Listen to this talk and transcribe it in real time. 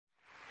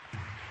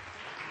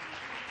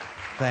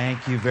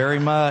Thank you very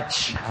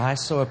much. I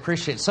so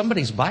appreciate it.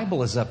 Somebody's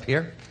Bible is up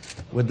here.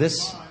 Would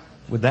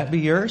that be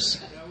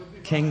yours?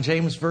 King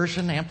James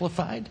Version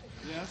Amplified?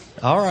 Yes.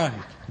 All right.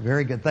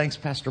 Very good. Thanks,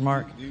 Pastor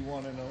Mark. The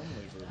one and only.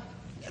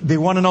 The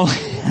one and only.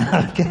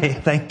 Okay,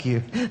 thank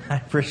you. I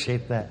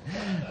appreciate that.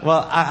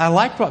 Well, I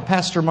liked what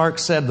Pastor Mark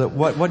said. That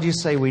what do you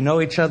say? We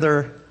know each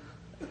other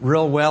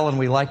real well and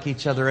we like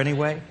each other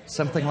anyway?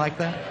 Something like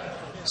that?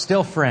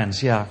 Still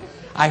friends, yeah.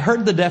 I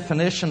heard the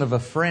definition of a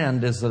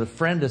friend is that a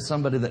friend is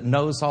somebody that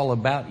knows all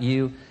about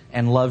you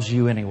and loves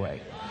you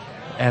anyway.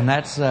 And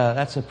that's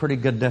a pretty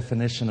good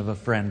definition of a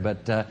friend.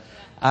 But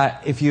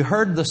if you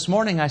heard this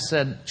morning, I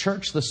said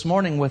church this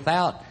morning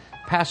without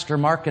Pastor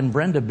Mark and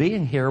Brenda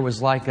being here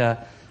was like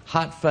a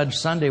hot fudge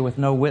sundae with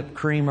no whipped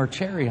cream or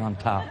cherry on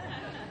top.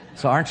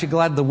 So aren't you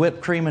glad the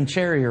whipped cream and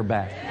cherry are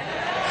back?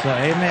 So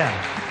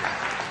amen.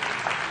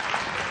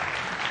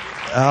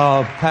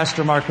 Oh,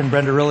 Pastor Mark and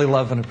Brenda really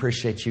love and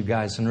appreciate you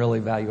guys and really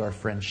value our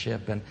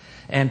friendship.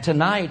 And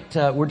tonight,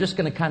 we're just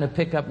going to kind of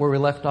pick up where we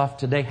left off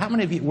today. How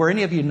many of you, were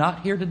any of you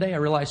not here today? I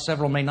realize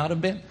several may not have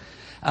been.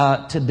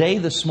 Today,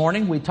 this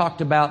morning, we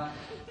talked about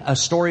a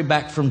story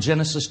back from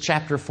Genesis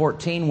chapter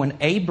 14 when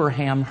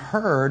Abraham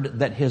heard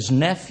that his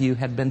nephew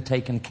had been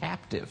taken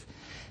captive.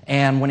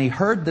 And when he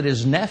heard that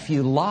his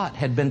nephew Lot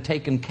had been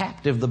taken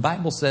captive, the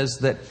Bible says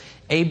that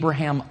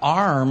Abraham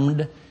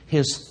armed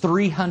his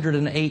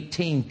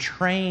 318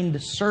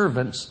 trained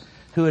servants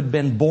who had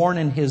been born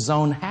in his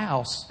own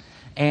house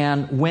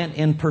and went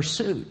in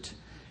pursuit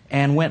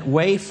and went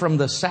way from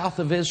the south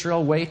of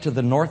Israel, way to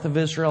the north of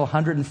Israel,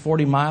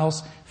 140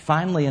 miles,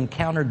 finally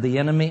encountered the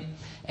enemy.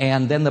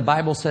 And then the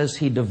Bible says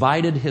he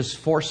divided his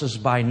forces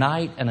by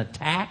night and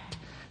attacked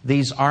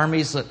these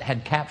armies that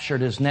had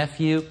captured his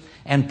nephew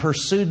and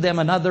pursued them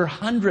another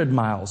 100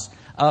 miles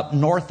up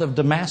north of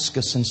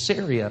Damascus in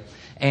Syria.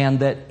 And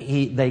that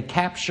they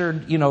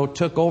captured,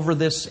 took over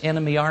this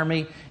enemy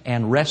army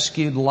and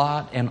rescued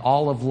Lot and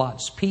all of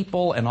Lot's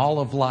people and all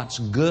of Lot's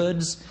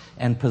goods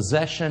and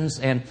possessions.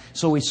 And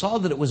so we saw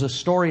that it was a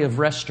story of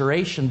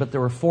restoration, but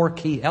there were four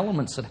key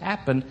elements that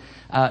happened.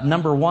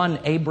 Number one,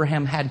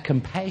 Abraham had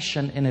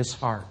compassion in his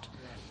heart.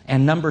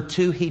 And number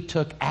two, he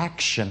took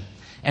action.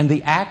 And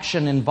the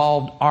action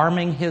involved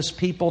arming his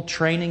people,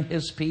 training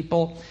his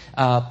people,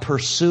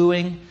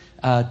 pursuing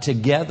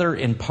together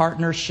in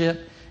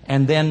partnership.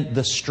 And then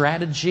the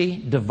strategy,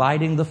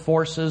 dividing the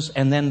forces,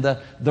 and then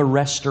the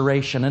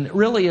restoration. And it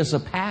really is a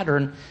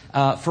pattern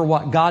for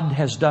what God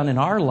has done in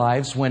our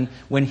lives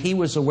when He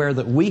was aware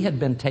that we had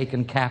been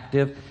taken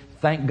captive.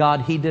 Thank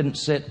God He didn't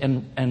sit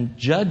and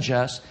judge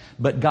us,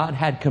 but God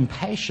had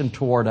compassion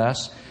toward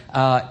us,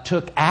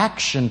 took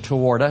action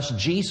toward us.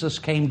 Jesus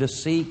came to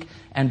seek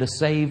and to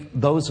save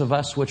those of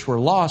us which were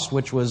lost,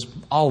 which was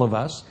all of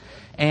us.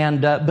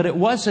 And but it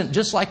wasn't,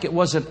 just like it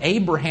wasn't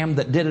Abraham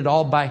that did it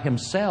all by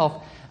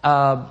himself.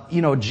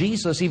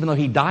 Jesus, even though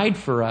He died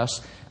for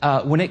us,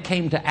 when it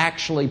came to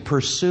actually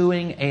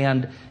pursuing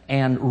and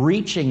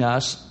reaching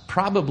us,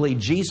 probably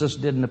Jesus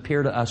didn't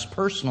appear to us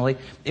personally.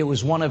 It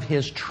was one of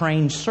His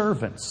trained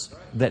servants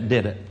that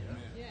did it.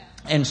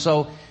 And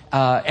so,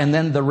 and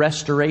then the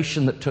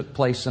restoration that took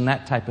place and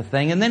that type of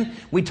thing. And then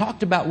we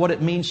talked about what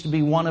it means to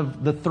be one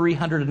of the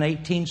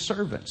 318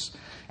 servants.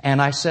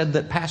 And I said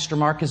that Pastor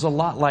Mark is a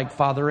lot like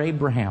Father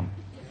Abraham.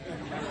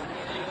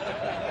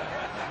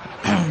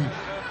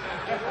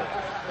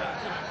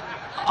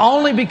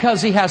 Only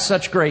because he has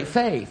such great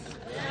faith.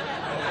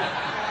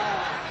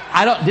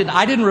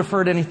 I didn't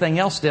refer to anything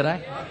else, did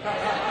I?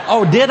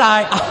 Oh, did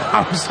I?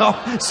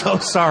 I'm so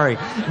sorry.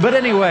 But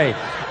anyway,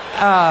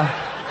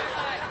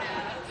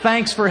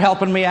 thanks for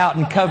helping me out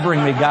and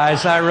covering me,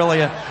 guys.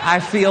 I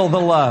feel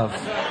the love.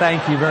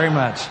 Thank you very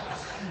much.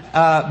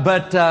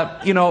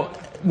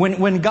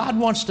 When God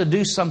wants to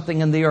do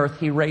something in the earth,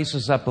 He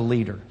raises up a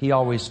leader. He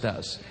always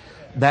does.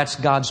 That's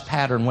God's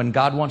pattern. When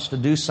God wants to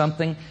do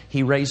something,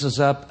 He raises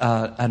up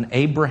an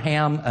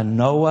Abraham, a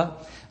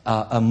Noah,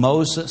 a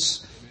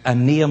Moses, a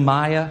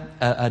Nehemiah,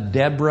 a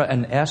Deborah,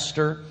 an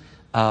Esther,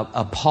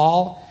 a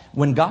Paul.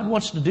 When God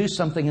wants to do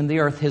something in the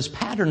earth, His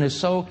pattern is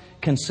so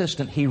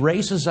consistent. He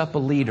raises up a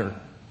leader,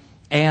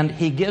 and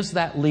He gives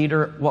that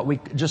leader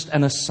just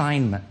an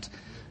assignment.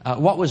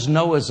 What was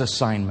Noah's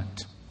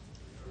assignment?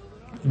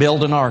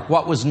 Build an ark.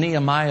 What was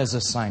Nehemiah's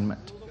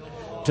assignment?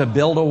 To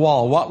build a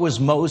wall. What was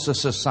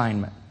Moses'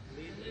 assignment?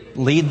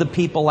 Lead the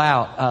people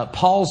out.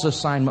 Paul's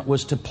assignment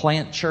was to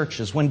plant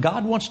churches. When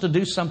God wants to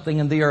do something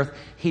in the earth,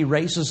 He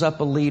raises up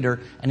a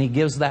leader and He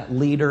gives that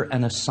leader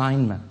an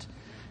assignment.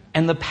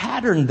 And the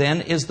pattern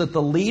then is that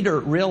the leader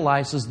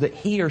realizes that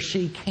he or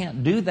she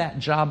can't do that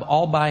job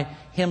all by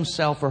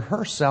himself or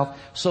herself.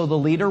 So the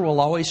leader will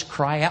always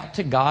cry out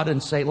to God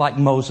and say, like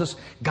Moses,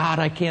 God,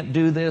 I can't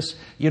do this.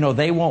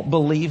 They won't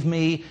believe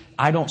me.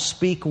 I don't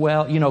speak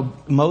well.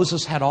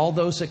 Moses had all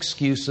those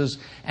excuses.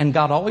 And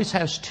God always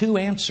has two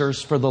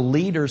answers for the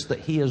leaders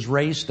that He has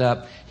raised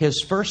up.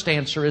 His first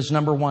answer is,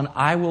 number one,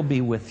 I will be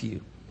with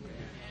you.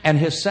 And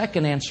His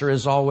second answer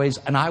is always,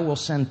 and I will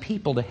send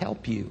people to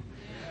help you.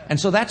 And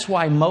so that's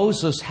why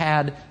Moses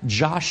had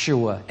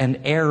Joshua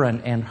and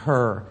Aaron and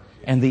Hur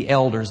and the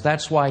elders.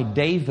 That's why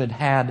David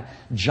had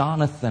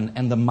Jonathan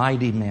and the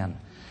mighty men.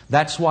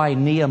 That's why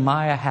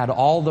Nehemiah had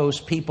all those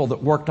people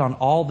that worked on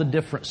all the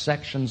different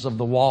sections of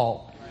the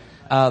wall.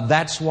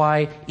 That's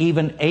why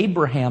even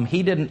Abraham,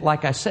 he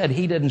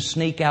didn't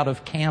sneak out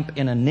of camp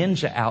in a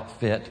ninja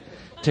outfit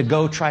to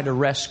go try to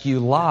rescue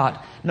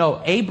Lot.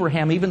 No,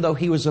 Abraham, even though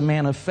he was a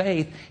man of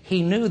faith,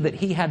 he knew that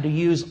he had to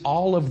use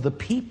all of the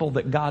people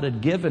that God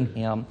had given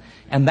him.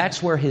 And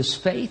that's where his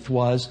faith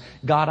was.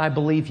 God, I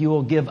believe you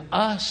will give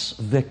us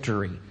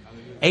victory.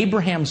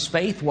 Abraham's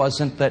faith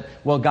wasn't that,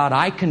 well, God,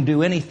 I can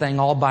do anything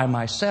all by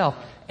myself.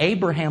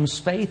 Abraham's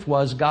faith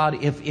was,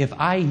 God, if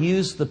I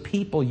use the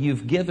people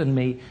you've given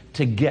me,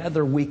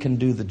 together we can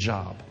do the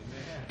job.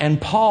 And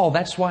Paul,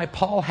 that's why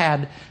Paul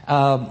had,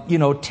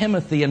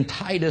 Timothy and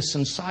Titus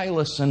and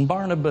Silas and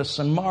Barnabas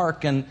and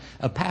Mark and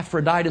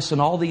Epaphroditus and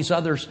all these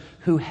others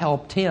who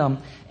helped him.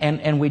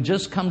 And we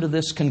just come to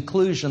this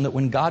conclusion that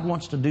when God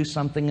wants to do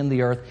something in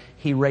the earth,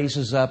 He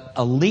raises up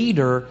a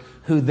leader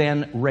who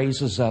then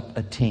raises up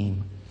a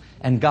team.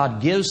 And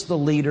God gives the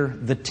leader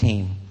the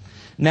team.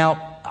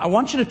 Now, I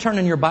want you to turn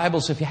in your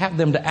Bibles, if you have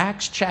them, to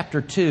Acts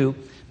chapter 2.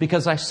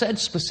 Because I said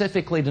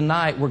specifically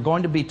tonight, we're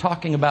going to be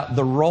talking about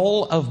the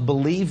role of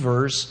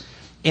believers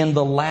in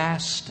the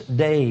last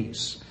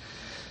days.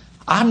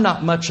 I'm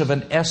not much of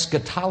an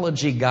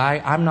eschatology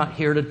guy. I'm not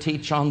here to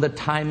teach on the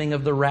timing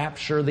of the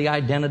rapture, the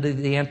identity of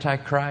the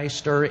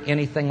Antichrist, or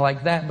anything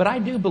like that. But I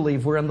do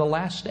believe we're in the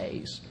last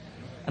days.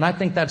 And I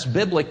think that's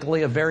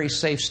biblically a very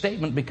safe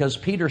statement because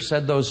Peter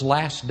said those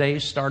last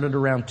days started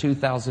around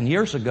 2,000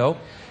 years ago.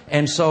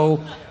 And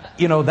so,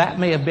 that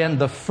may have been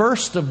the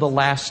first of the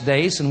last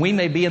days, and we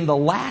may be in the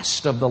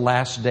last of the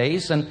last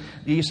days. And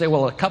you say,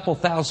 well, a couple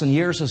thousand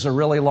years is a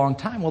really long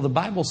time. Well, the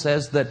Bible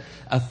says that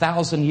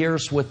 1,000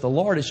 years with the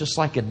Lord is just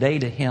like a day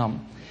to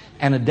Him.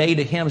 And a day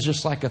to Him is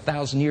just like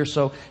 1,000 years.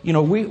 So,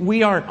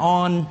 we aren't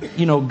on,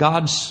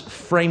 God's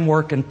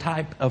framework and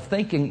type of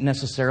thinking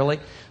necessarily,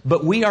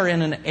 but we are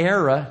in an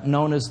era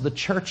known as the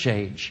church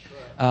age,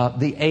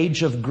 the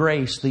age of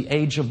grace, the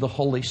age of the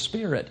Holy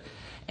Spirit.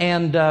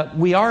 And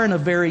we are in a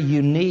very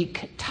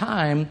unique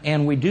time,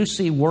 and we do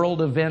see world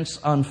events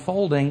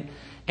unfolding,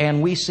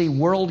 and we see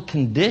world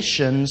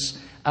conditions.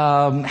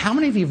 How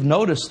many of you have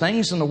noticed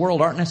things in the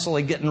world aren't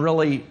necessarily getting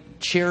really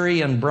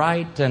cheery and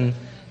bright and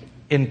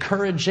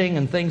encouraging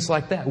and things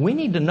like that? We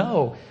need to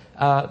know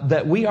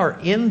that we are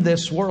in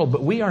this world,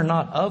 but we are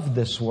not of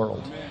this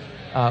world.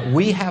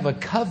 We have a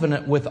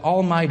covenant with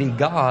Almighty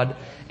God,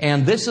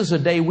 and this is a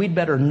day we'd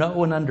better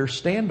know and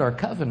understand our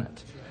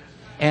covenant.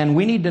 And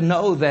we need to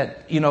know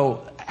that,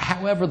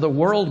 however the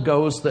world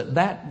goes,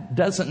 that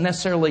doesn't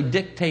necessarily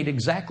dictate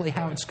exactly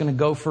how it's going to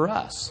go for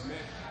us.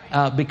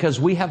 Because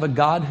we have a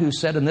God who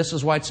said, and this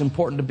is why it's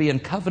important to be in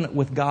covenant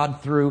with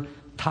God through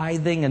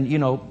tithing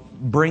and,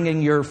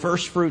 bringing your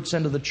first fruits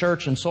into the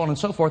church and so on and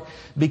so forth.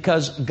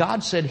 Because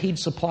God said He'd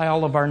supply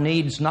all of our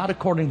needs, not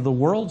according to the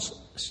world's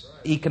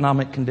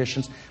economic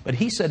conditions, but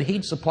He said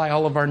He'd supply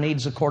all of our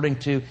needs according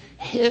to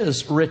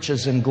His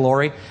riches and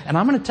glory. And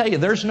I'm going to tell you,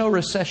 there's no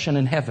recession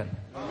in heaven.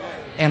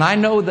 And I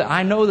know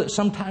that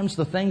sometimes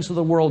the things of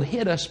the world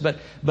hit us, but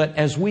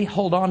as we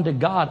hold on to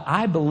God,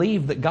 I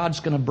believe that God's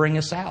going to bring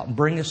us out,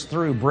 bring us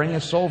through, bring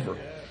us over.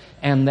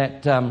 And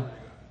that,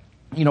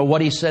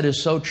 what He said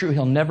is so true.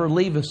 He'll never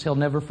leave us. He'll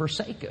never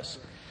forsake us.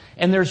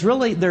 And there's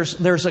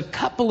a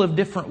couple of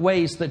different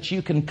ways that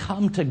you can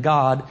come to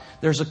God.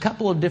 There's a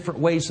couple of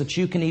different ways that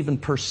you can even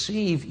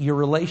perceive your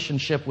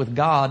relationship with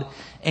God.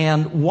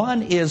 And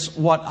one is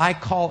what I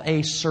call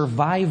a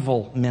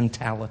survival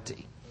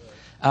mentality.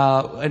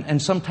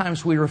 And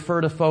sometimes we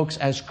refer to folks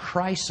as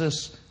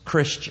crisis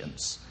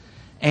Christians.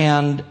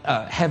 And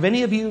have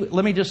any of you,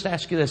 let me just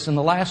ask you this, in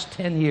the last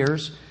 10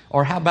 years,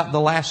 or how about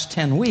the last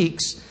 10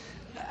 weeks,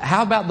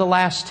 how about the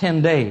last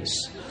 10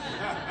 days?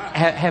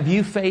 Have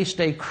you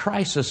faced a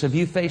crisis? Have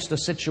you faced a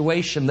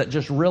situation that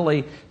just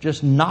really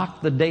just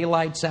knocked the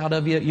daylights out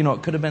of you?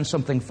 It could have been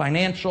something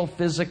financial,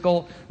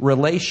 physical,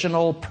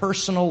 relational,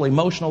 personal,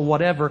 emotional,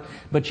 whatever.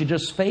 But you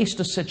just faced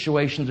a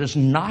situation that just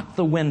knocked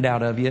the wind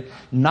out of you,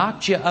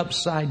 knocked you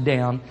upside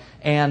down.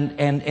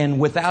 And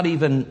without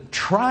even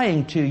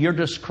trying to, you're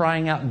just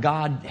crying out,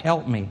 God,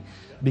 help me.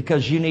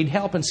 Because you need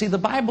help. And see, the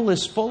Bible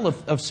is full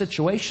of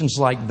situations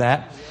like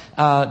that.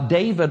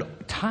 David,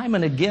 time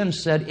and again,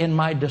 said, in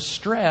my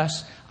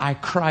distress, I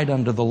cried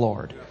unto the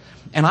Lord.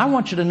 And I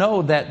want you to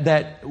know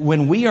that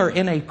when we are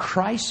in a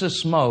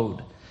crisis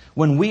mode,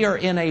 when we are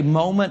in a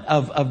moment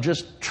of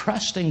just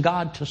trusting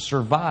God to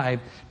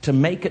survive, to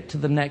make it to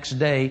the next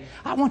day,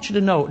 I want you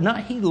to know,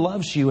 He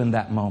loves you in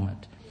that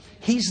moment.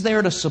 He's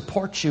there to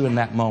support you in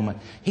that moment.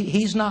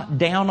 He's not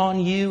down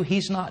on you.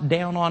 He's not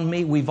down on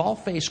me. We've all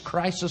faced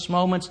crisis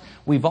moments.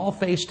 We've all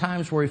faced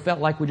times where we felt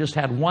like we just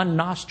had one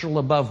nostril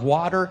above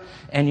water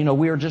and,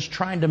 we were just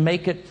trying to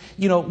make it.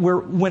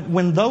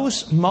 When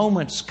those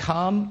moments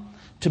come,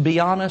 to be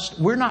honest,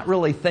 we're not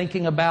really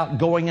thinking about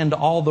going into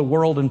all the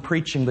world and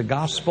preaching the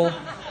gospel.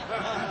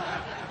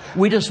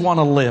 We just want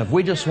to live.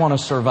 We just want to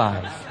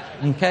survive.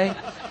 Okay?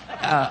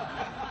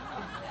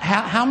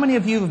 how many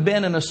of you have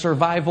been in a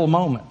survival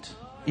moment?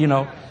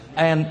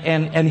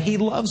 And He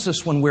loves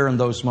us when we're in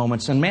those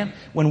moments. And man,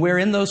 when we're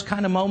in those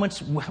kind of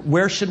moments,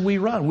 where should we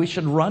run? We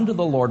should run to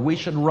the Lord. We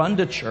should run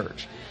to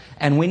church.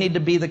 And we need to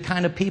be the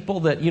kind of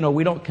people that,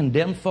 we don't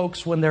condemn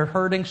folks when they're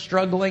hurting,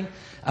 struggling.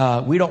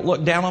 We don't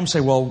look down on them and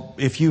say, well,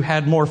 if you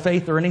had more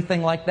faith or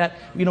anything like that.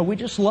 We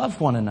just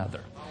love one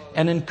another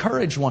and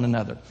encourage one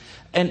another.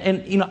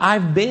 And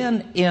I've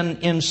been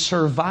in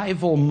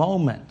survival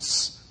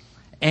moments.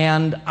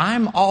 And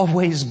I'm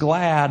always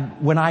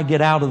glad when I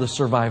get out of the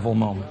survival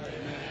moment.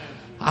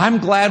 I'm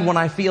glad when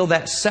I feel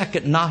that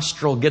second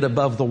nostril get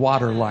above the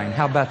waterline.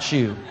 How about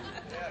you?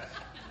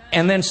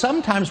 And then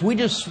sometimes we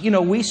just,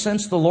 we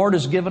sense the Lord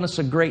has given us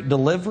a great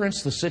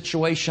deliverance. The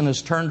situation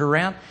has turned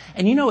around.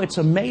 And it's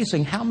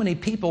amazing how many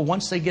people,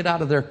 once they get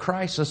out of their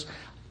crisis,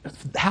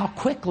 how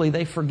quickly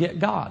they forget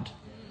God.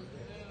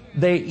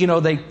 They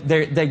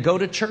go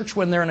to church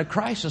when they're in a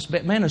crisis,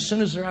 but man, as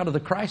soon as they're out of the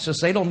crisis,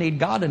 they don't need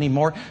God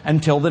anymore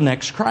until the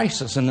next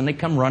crisis. And then they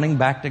come running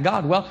back to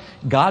God. Well,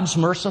 God's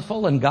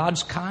merciful and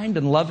God's kind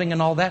and loving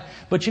and all that.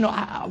 But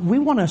we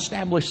want to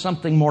establish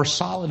something more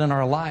solid in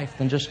our life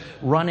than just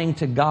running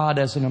to God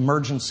as an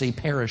emergency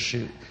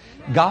parachute.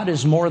 God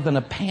is more than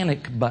a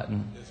panic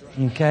button.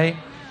 Okay?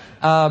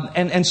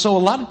 And so a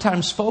lot of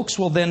times folks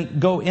will then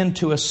go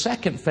into a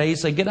second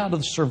phase. They get out of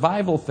the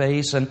survival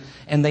phase and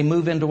they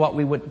move into what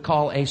we would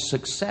call a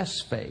success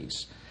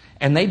phase.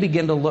 And they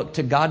begin to look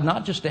to God,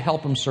 not just to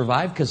help them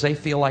survive because they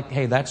feel like,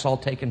 hey, that's all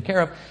taken care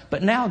of.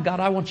 But now, God,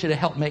 I want you to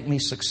help make me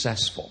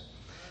successful.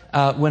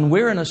 When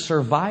we're in a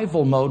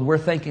survival mode, we're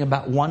thinking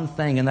about one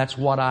thing, and that's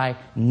what I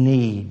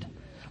need.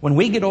 When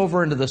we get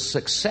over into the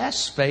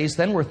success phase,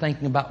 then we're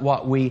thinking about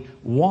what we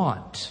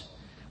want.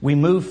 We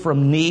move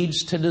from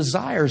needs to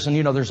desires. And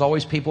there's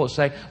always people that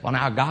say, well,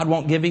 now God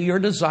won't give you your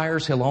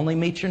desires. He'll only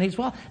meet your needs.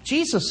 Well,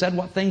 Jesus said,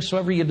 what things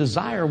soever you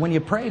desire, when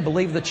you pray,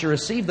 believe that you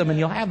receive them and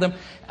you'll have them.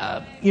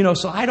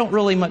 So I don't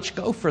really much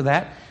go for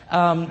that.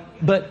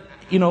 But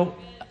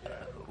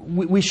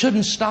we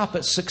shouldn't stop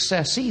at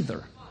success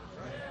either.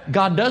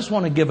 God does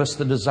want to give us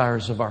the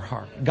desires of our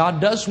heart. God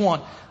does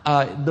want,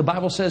 the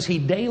Bible says He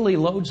daily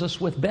loads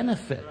us with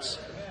benefits.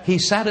 He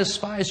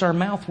satisfies our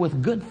mouth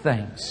with good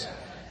things.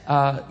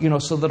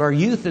 So that our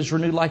youth is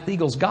renewed like the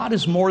eagles. God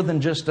is more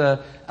than just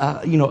a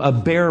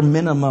bare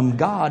minimum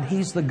God.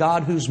 He's the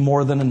God who's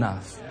more than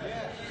enough.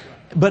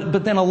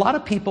 But then a lot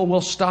of people will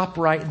stop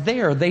right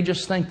there. They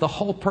just think the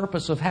whole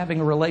purpose of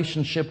having a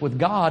relationship with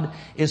God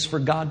is for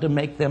God to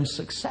make them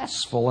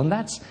successful. And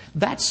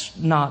that's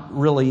not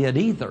really it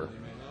either.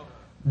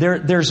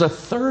 There's a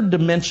third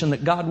dimension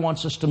that God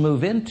wants us to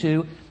move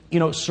into.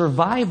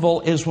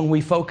 Survival is when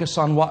we focus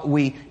on what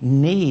we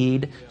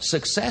need.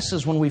 Success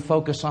is when we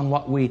focus on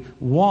what we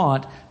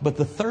want. But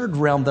the third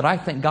realm that I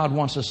think God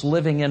wants us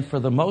living in for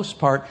the most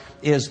part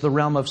is the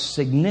realm of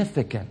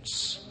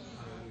significance.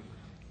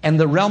 And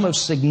the realm of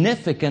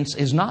significance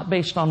is not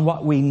based on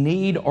what we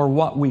need or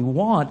what we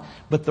want,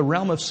 but the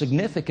realm of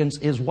significance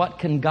is what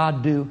can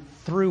God do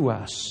through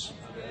us.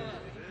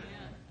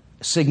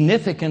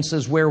 Significance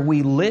is where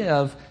we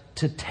live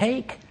to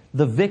take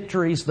the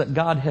victories that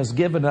God has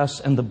given us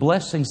and the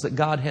blessings that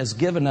God has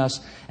given us,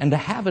 and to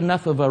have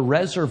enough of a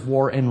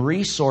reservoir and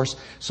resource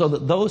so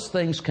that those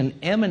things can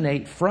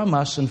emanate from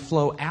us and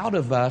flow out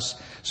of us,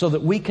 so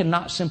that we can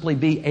not simply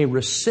be a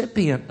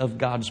recipient of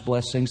God's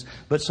blessings,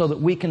 but so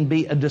that we can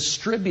be a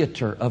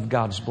distributor of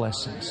God's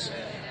blessings.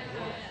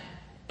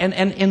 And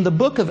in the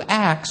book of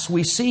Acts,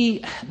 we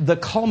see the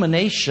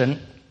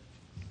culmination,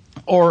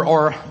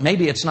 or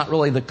maybe it's not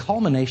really the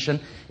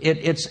culmination,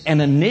 it's an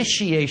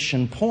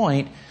initiation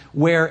point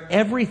where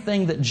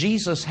everything that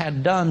Jesus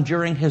had done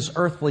during His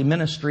earthly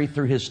ministry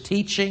through His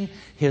teaching,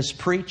 His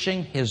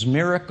preaching, His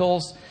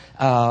miracles,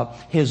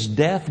 His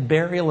death,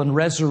 burial, and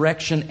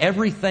resurrection,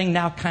 everything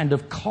now kind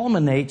of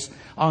culminates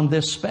on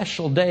this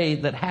special day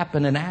that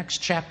happened in Acts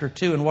chapter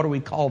 2. And what do we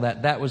call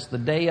that? That was the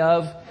day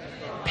of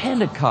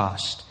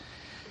Pentecost.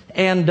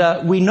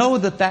 And we know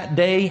that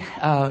day,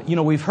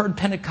 we've heard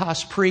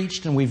Pentecost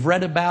preached and we've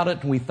read about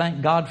it and we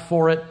thank God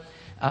for it.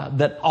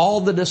 That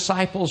all the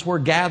disciples were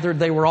gathered.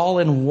 They were all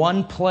in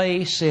one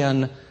place,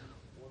 in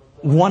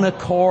one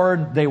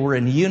accord. They were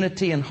in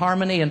unity and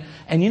harmony.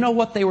 And you know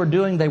what they were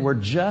doing? They were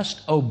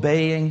just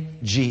obeying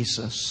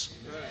Jesus.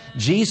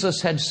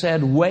 Jesus had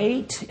said,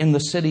 wait in the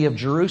city of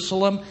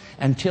Jerusalem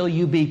until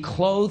you be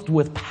clothed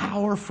with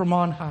power from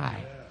on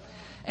high.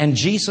 And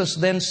Jesus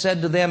then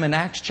said to them in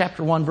Acts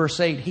chapter 1 verse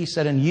 8, He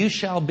said, and you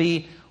shall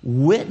be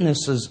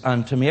witnesses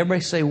unto me.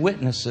 Everybody say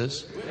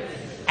witnesses.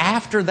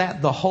 After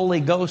that, the Holy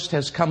Ghost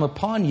has come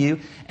upon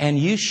you, and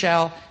you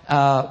shall,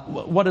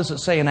 what does it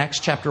say in Acts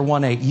chapter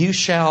 1:8?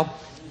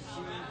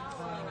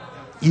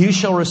 You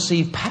shall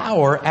receive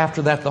power.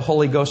 After that, the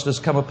Holy Ghost has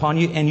come upon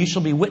you, and you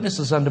shall be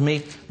witnesses unto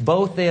me,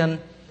 both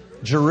in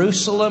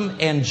Jerusalem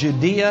and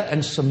Judea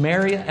and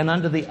Samaria and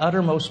unto the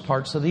uttermost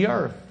parts of the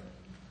earth.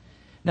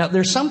 Now,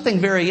 there's something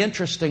very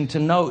interesting to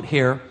note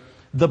here.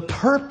 The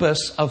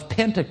purpose of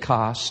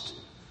Pentecost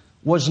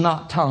was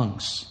not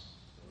tongues.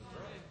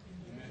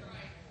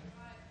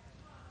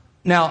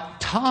 Now,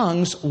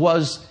 tongues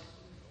was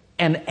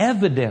an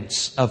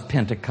evidence of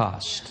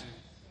Pentecost.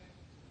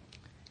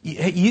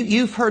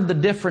 You've heard the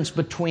difference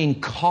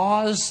between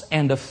cause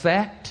and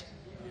effect.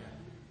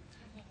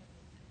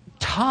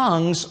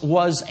 Tongues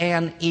was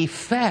an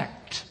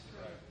effect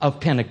of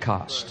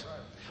Pentecost.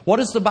 What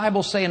does the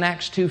Bible say in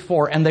Acts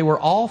 2:4? And they were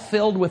all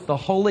filled with the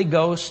Holy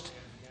Ghost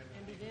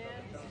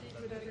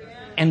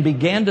and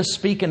began to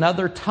speak in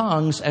other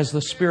tongues as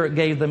the Spirit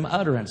gave them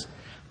utterance.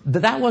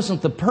 That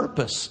wasn't the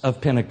purpose of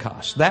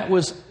Pentecost. That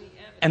was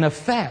an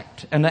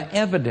effect, an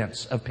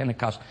evidence of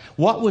Pentecost.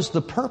 What was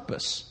the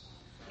purpose?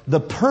 The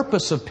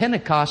purpose of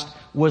Pentecost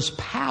was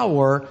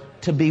power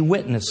to be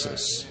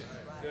witnesses.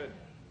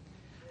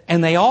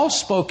 And they all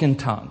spoke in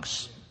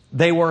tongues.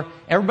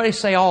 Everybody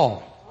say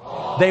all.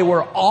 They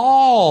were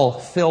all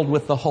filled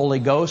with the Holy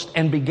Ghost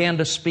and began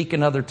to speak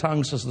in other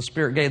tongues as the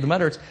Spirit gave them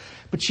utterance.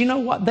 But you know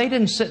what? They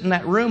didn't sit in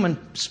that room and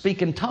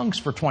speak in tongues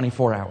for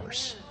 24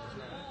 hours.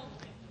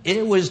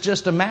 It was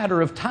just a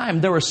matter of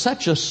time. There was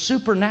such a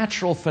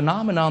supernatural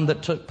phenomenon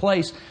that took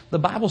place. The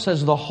Bible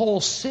says the whole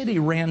city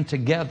ran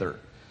together,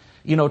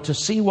 to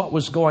see what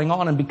was going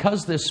on. And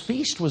because this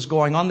feast was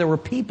going on, there were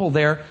people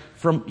there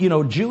from,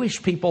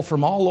 Jewish people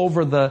from all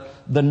over the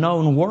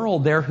known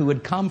world there who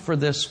had come for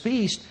this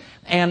feast.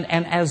 And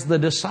as the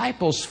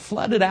disciples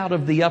flooded out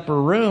of the upper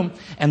room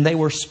and they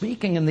were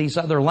speaking in these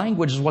other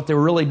languages, what they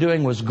were really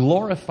doing was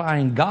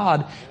glorifying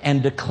God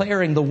and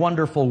declaring the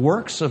wonderful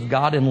works of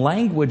God in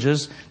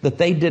languages that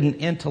they didn't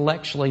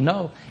intellectually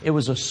know. It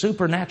was a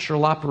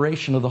supernatural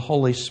operation of the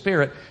Holy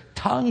Spirit.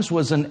 Tongues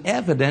was an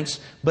evidence,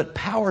 but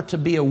power to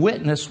be a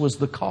witness was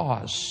the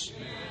cause,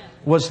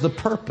 was the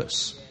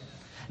purpose.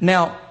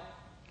 Now,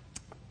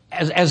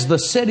 as the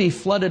city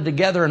flooded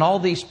together and all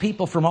these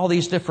people from all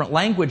these different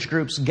language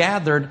groups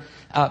gathered,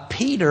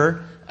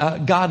 Peter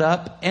got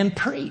up and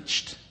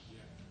preached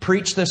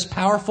this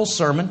powerful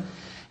sermon.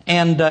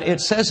 And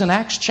it says in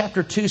Acts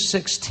chapter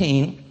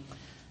 2:16,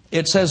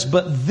 it says,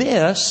 "But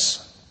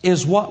this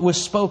is what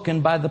was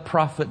spoken by the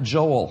prophet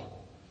Joel.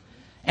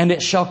 And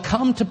it shall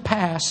come to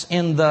pass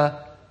in the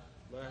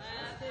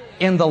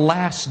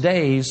last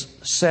days,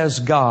 says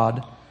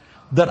God,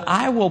 that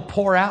I will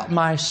pour out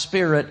my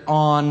Spirit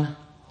on..."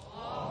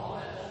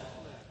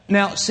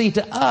 Now, see,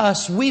 to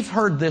us, we've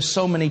heard this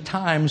so many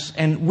times,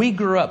 and we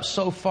grew up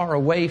so far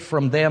away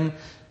from them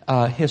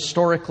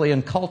historically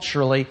and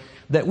culturally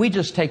that we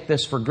just take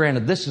this for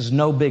granted. This is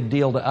no big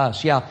deal to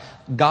us. Yeah,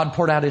 God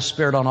poured out His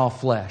Spirit on all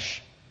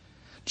flesh.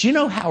 Do you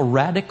know how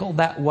radical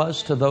that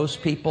was to those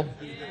people?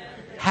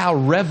 How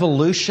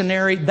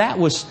revolutionary that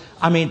was.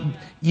 I mean,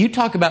 you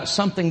talk about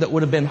something that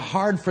would have been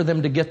hard for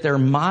them to get their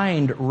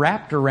mind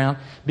wrapped around,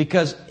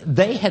 because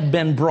they had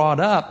been brought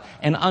up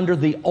and under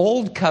the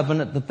old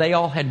covenant that they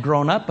all had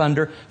grown up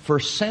under for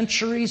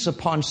centuries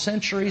upon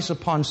centuries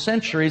upon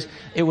centuries.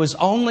 It was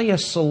only a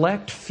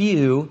select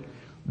few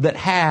that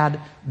had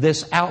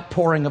this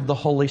outpouring of the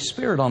Holy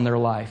Spirit on their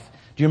life.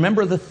 Do you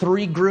remember the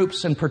three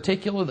groups in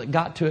particular that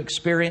got to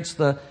experience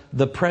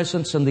the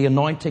presence and the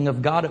anointing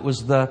of God? It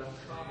was the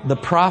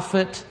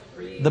prophet,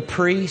 the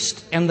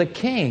priest, and the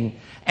king.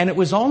 And it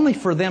was only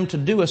for them to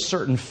do a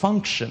certain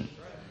function.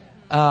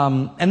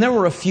 And there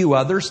were a few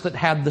others that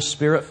had the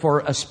Spirit for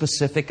a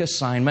specific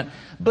assignment.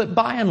 But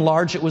by and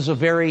large, it was a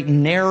very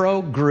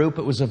narrow group.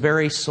 It was a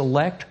very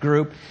select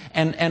group.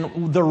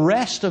 And the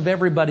rest of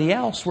everybody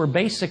else were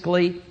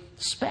basically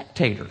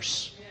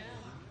spectators,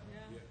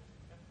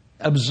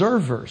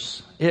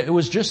 observers. It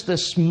was just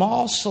this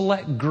small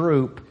select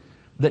group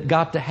that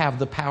got to have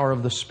the power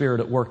of the Spirit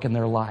at work in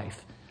their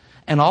life.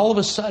 And all of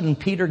a sudden,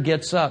 Peter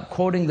gets up,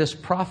 quoting this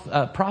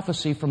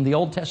prophecy from the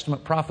Old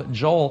Testament prophet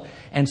Joel,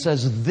 and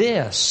says,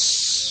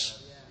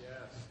 "This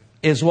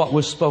is what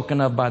was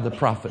spoken of by the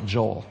prophet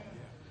Joel.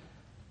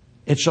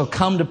 It shall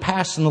come to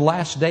pass in the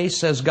last days,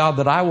 says God,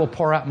 that I will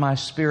pour out my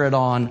Spirit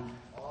on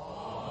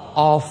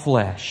all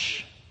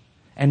flesh."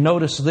 And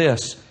notice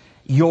this,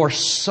 your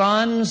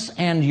sons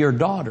and your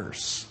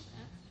daughters.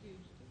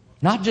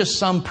 Not just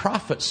some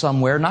prophet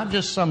somewhere, not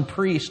just some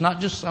priest, not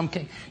just some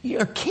king.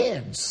 Your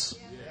kids.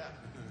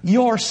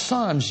 Your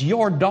sons,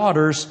 your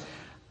daughters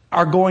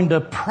are going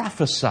to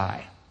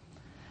prophesy.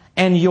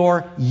 And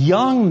your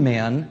young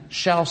men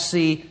shall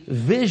see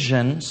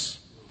visions,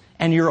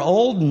 and your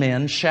old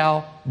men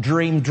shall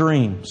dream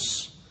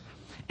dreams.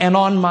 And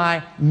on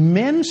my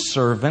men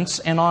servants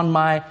and on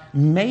my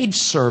maid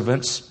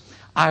servants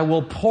I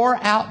will pour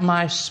out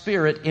my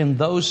Spirit in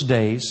those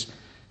days,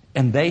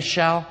 and they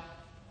shall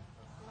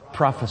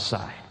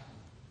prophesy.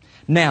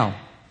 Now,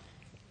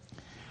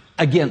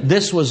 again,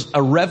 this was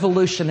a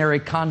revolutionary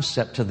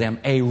concept to them,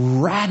 a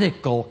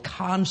radical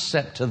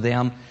concept to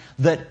them,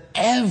 that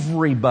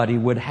everybody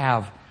would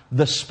have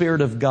the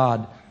Spirit of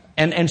God.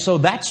 And so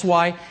that's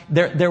why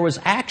there was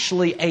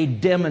actually a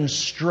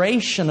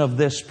demonstration of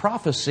this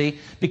prophecy,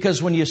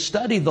 because when you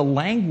study the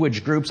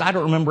language groups, I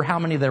don't remember how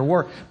many there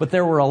were, but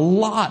there were a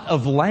lot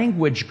of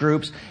language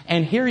groups.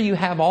 And here you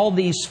have all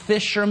these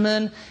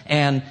fishermen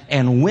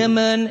and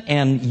women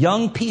and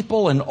young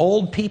people and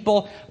old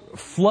people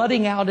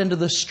flooding out into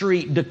the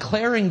street,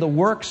 declaring the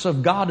works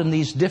of God in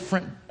these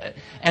different,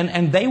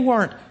 and they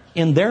weren't,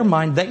 in their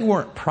mind, they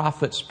weren't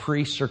prophets,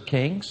 priests, or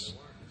kings.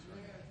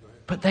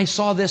 But they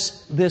saw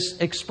this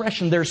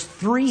expression. There's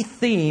 3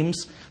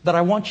 themes that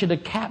I want you to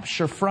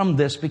capture from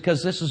this,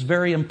 because this is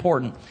very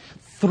important.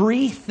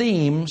 3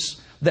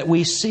 themes that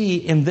we see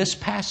in this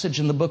passage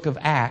in the book of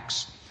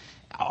Acts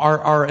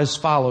are as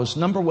follows.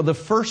 Number 1, the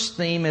first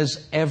theme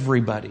is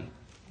everybody.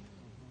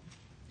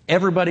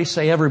 Everybody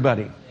say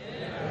everybody.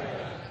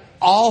 Everybody.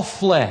 All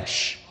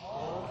flesh.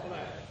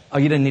 Oh,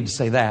 you didn't need to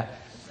say that.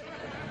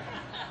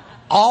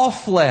 All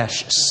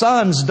flesh,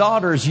 sons,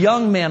 daughters,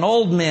 young men,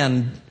 old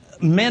men,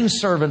 men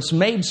servants,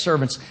 maid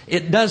servants.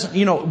 It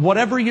doesn't,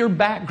 whatever your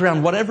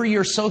background, whatever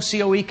your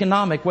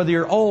socioeconomic, whether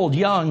you're old,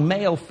 young,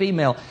 male,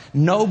 female,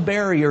 no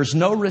barriers,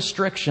 no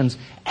restrictions.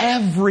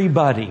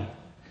 Everybody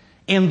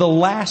in the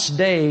last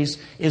days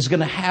is going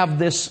to have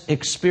this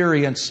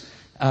experience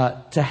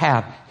to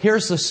have.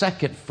 Here's the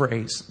second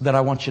phrase that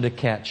I want you to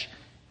catch.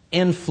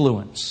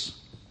 Influence.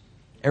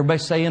 Everybody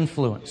say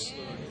influence.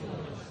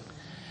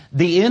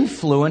 The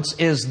influence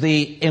is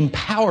the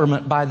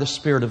empowerment by the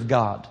Spirit of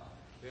God.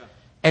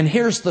 And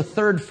here's the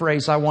third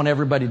phrase I want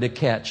everybody to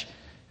catch.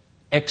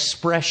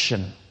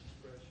 Expression.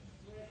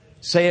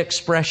 Say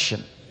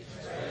expression.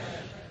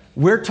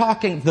 We're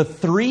talking, the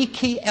 3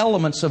 key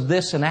elements of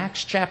this in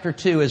Acts chapter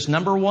 2 is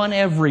number 1,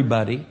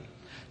 everybody.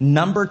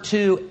 Number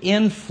 2,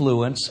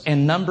 influence.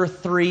 And number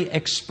 3,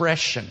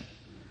 expression.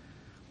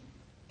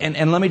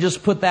 And let me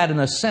just put that in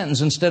a sentence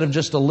instead of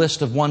just a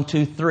list of 1,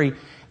 2, 3.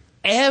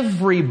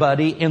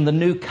 Everybody in the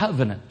new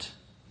covenant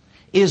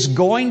is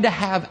going to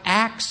have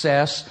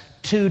access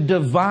to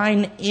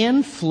divine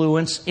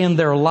influence in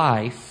their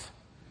life,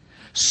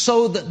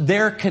 so that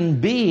there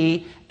can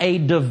be a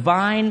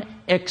divine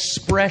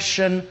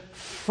expression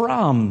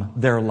from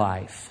their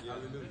life.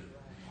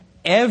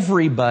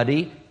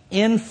 Everybody,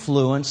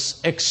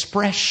 influence,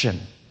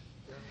 expression.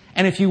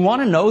 And if you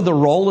want to know the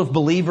role of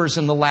believers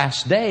in the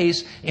last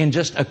days, in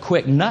just a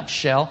quick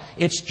nutshell,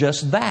 it's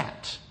just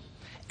that.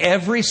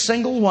 Every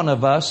single one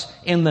of us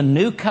in the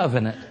new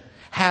covenant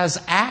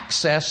has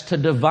access to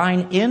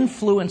divine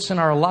influence in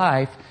our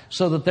life,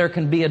 so that there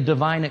can be a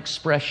divine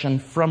expression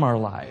from our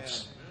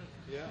lives.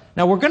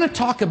 Now we're going to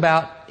talk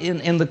about,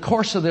 in the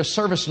course of this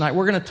service tonight,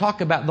 we're going to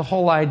talk about the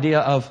whole idea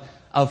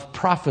of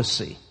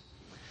prophecy.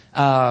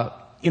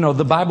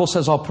 The Bible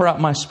says, I'll pour out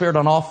my Spirit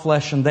on all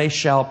flesh and they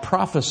shall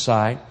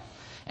prophesy.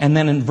 And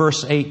then in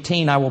verse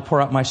 18, I will pour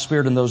out my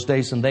Spirit in those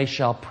days and they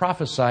shall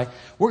prophesy.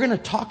 We're going to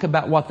talk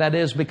about what that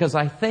is, because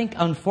I think,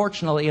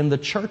 unfortunately, in the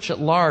church at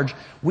large,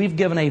 we've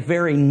given a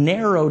very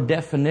narrow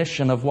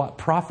definition of what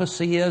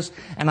prophecy is.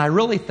 And I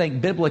really think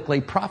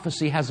biblically,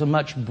 prophecy has a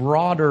much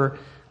broader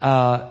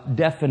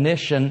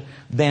definition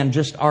than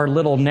just our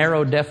little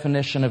narrow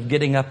definition of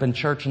getting up in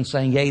church and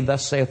saying, yea,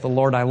 thus saith the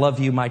Lord, I love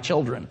you, my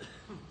children.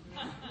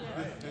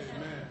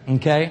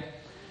 Okay?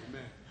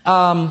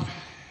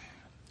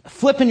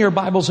 Flip in your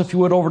Bibles, if you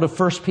would, over to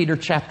 1 Peter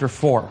chapter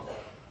 4.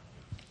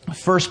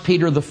 1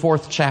 Peter, the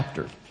 4th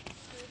chapter.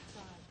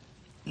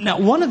 Now,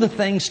 one of the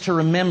things to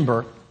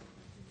remember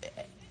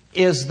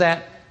is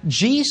that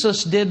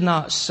Jesus did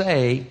not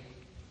say,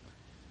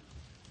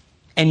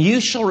 and you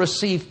shall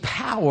receive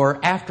power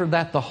after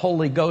that the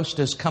Holy Ghost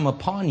has come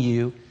upon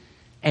you,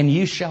 and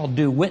you shall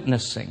do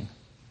witnessing.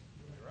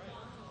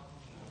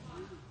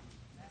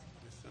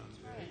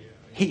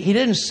 He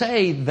didn't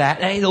say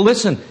that. Hey,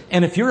 listen,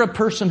 and if you're a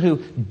person who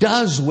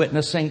does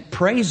witnessing,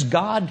 praise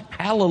God,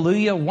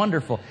 hallelujah,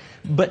 wonderful.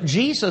 But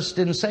Jesus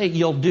didn't say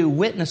you'll do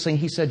witnessing.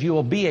 He said you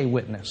will be a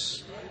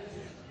witness.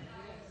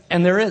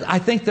 And I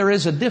think there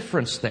is a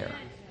difference there.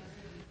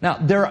 Now,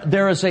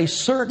 there is a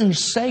certain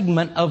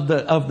segment of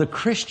the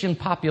Christian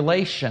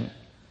population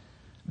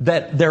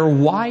that they're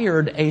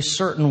wired a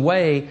certain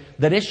way,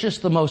 that it's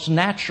just the most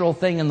natural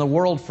thing in the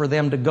world for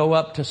them to go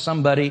up to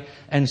somebody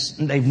and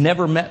they've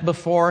never met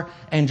before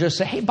and just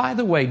say, hey, by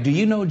the way, do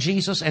you know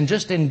Jesus? And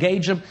just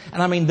engage them.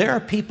 And I mean, there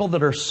are people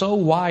that are so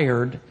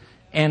wired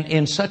and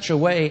in such a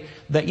way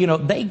that,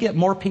 they get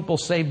more people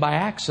saved by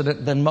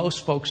accident than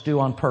most folks do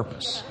on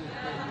purpose.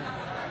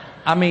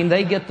 I mean,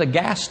 they get the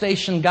gas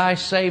station guy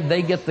saved.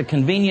 They get the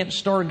convenience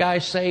store guy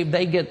saved.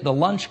 They get the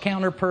lunch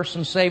counter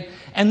person saved.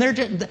 And they're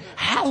just,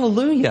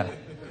 hallelujah.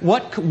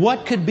 What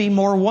could be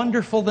more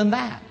wonderful than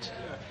that?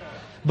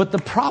 But the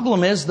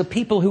problem is the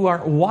people who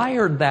are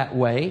wired that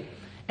way,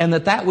 and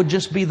that would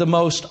just be the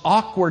most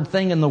awkward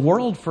thing in the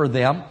world for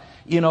them.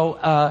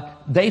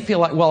 They feel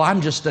like, well,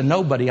 I'm just a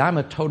nobody. I'm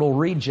a total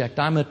reject.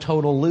 I'm a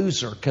total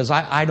loser because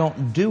I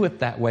don't do it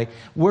that way.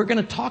 We're going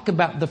to talk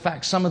about the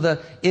fact, some of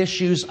the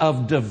issues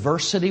of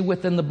diversity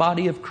within the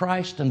body of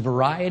Christ and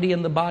variety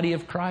in the body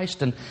of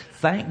Christ. And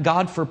thank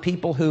God for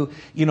people who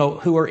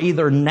are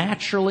either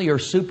naturally or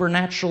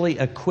supernaturally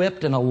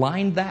equipped and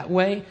aligned that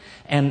way.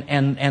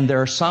 And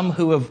there are some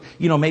who have,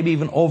 maybe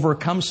even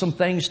overcome some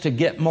things to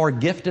get more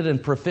gifted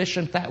and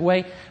proficient that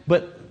way.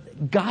 But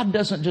God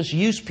doesn't just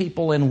use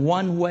people in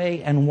one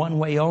way and one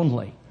way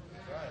only.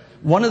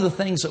 one of the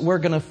things that we're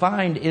going to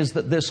find is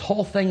that this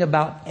whole thing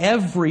about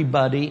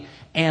everybody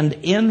and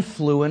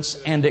influence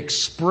and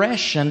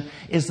expression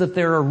is that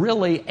there are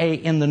really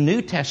in the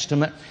New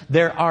Testament,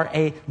 there are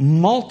a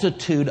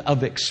multitude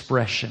of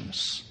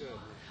expressions,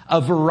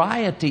 a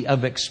variety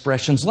of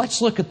expressions.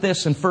 Let's look at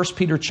this in 1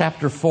 Peter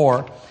chapter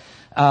 4,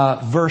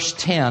 verse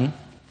 10.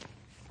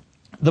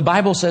 The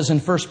Bible says in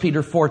 1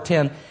 Peter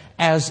 4:10,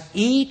 as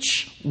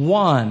each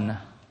one.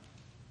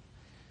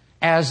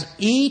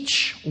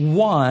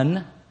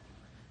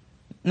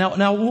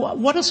 Now,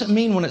 what does it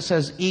mean when it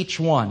says each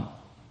one?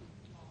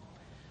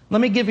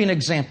 Let me give you an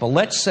example.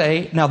 Let's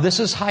say, now this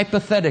is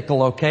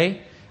hypothetical,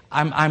 okay?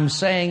 I'm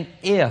saying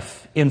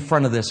if in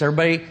front of this.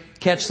 Everybody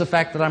catch the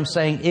fact that I'm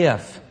saying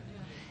if.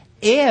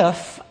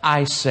 If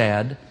I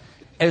said,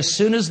 as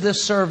soon as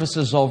this service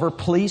is over,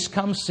 please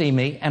come see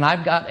me, and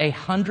I've got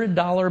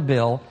 $100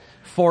 bill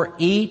for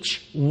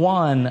each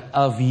one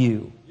of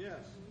you.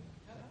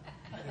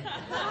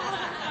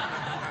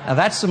 Now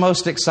that's the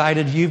most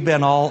excited you've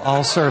been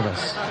all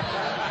service.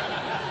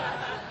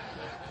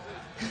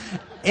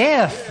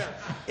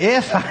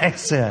 If I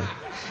said,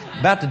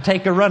 about to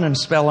take a running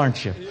spell,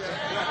 aren't you?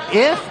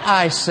 If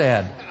I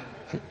said,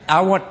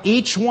 I want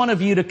each one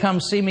of you to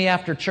come see me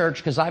after church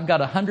because I've got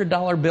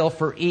 $100 bill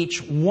for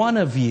each one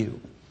of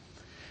you.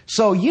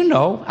 So,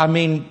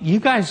 you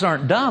guys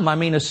aren't dumb.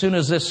 As soon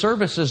as this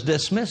service is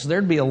dismissed,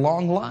 there'd be a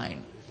long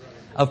line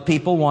of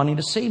people wanting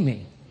to see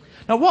me.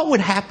 Now, what would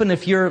happen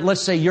if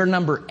let's say you're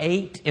number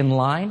 8 in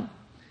line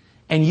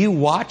and you're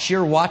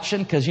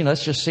watching because,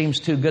 this just seems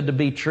too good to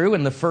be true.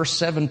 And the first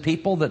 7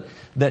 people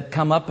that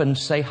come up and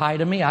say hi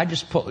to me, I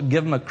just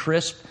give them a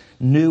crisp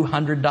new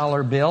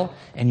 $100 bill,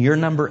 and you're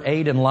number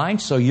 8 in line.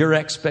 So your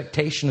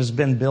expectation has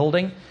been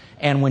building.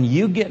 And when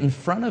you get in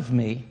front of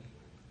me,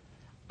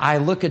 I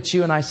look at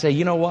you and I say,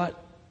 you know what?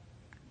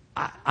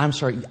 I'm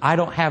sorry, I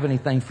don't have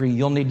anything for you.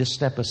 You'll need to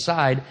step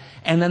aside.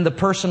 And then the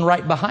person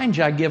right behind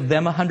you, I give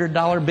them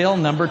 $100 bill,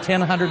 number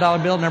 10,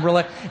 $100 bill, number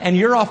 11. And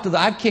you're off to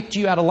I've kicked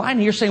you out of line.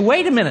 And you're saying,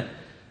 wait a minute.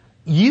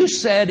 You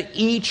said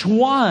each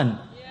one.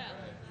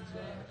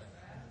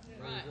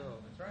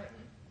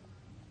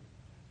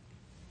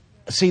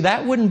 See,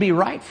 that wouldn't be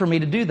right for me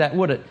to do that,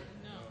 would it?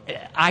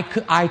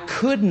 I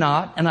could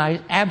not, and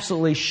I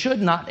absolutely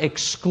should not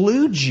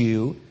exclude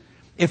you.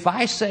 If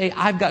I say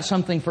I've got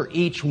something for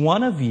each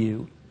one of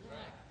you,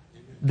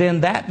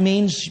 then that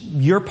means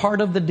you're part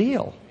of the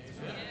deal.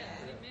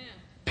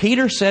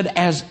 Peter said,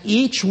 as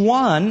each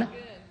one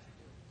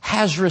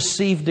has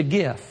received a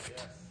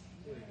gift.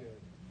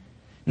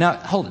 Now,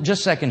 hold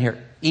just a second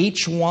here.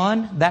 Each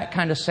one, that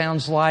kind of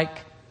sounds like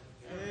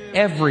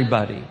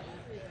everybody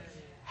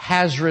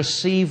has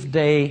received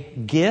a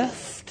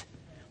gift.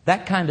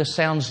 That kind of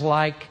sounds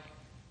like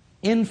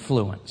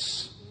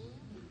influence.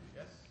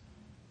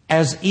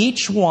 As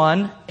each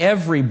one,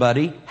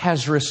 everybody,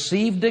 has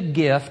received a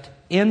gift,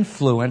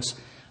 influence,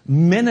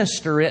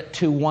 minister it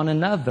to one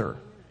another.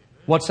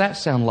 What's that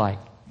sound like?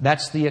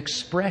 That's the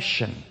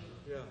expression.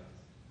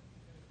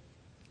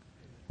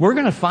 We're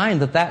going to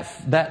find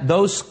that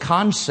those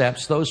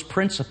concepts, those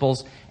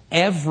principles,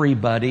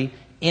 everybody,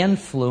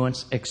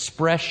 influence,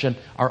 expression,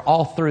 are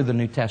all through the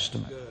New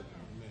Testament.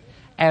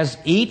 As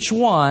each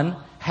one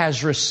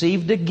has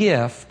received a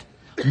gift,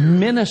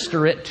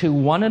 minister it to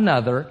one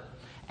another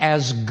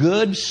as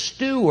good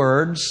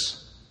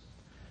stewards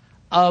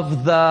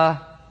of the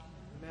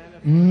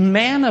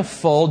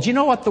manifold. Do you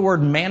know what the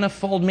word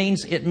manifold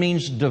means? It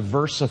means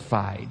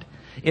diversified.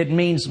 It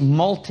means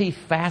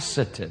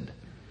multifaceted.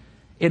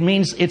 It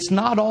means it's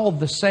not all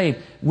the same.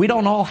 We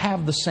don't all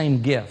have the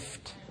same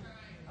gift.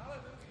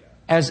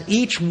 As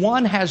each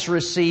one has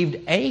received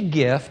a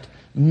gift,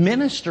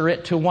 minister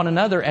it to one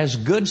another as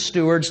good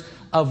stewards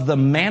of the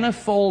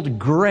manifold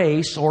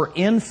grace or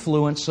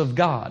influence of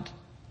God.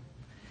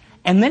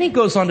 And then he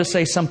goes on to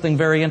say something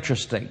very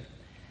interesting.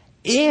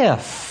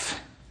 If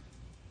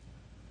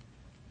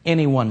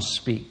anyone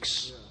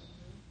speaks.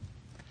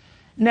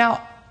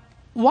 Now,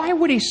 why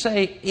would he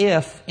say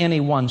if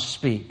anyone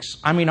speaks?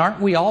 Aren't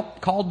we all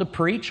called to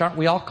preach? Aren't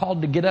we all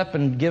called to get up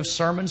and give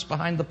sermons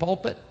behind the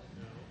pulpit?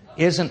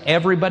 Isn't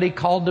everybody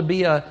called to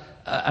be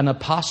an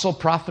apostle,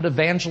 prophet,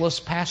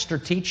 evangelist, pastor,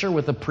 teacher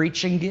with a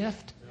preaching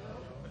gift?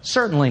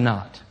 Certainly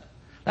not.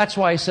 That's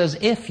why he says,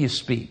 if you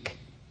speak.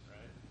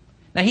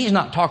 Now, he's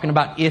not talking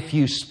about if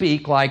you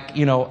speak like,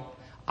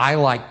 I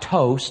like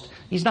toast.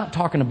 He's not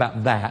talking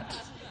about that.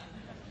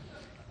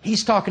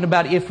 He's talking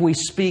about if we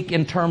speak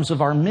in terms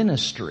of our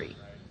ministry.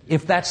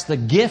 If that's the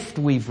gift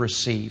we've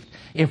received.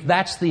 If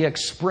that's the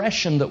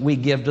expression that we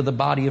give to the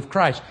body of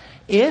Christ.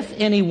 If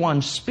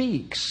anyone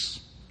speaks,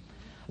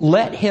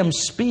 let him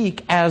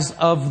speak as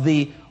of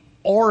the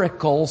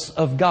oracles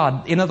of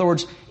God. In other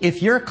words,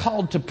 if you're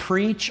called to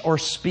preach or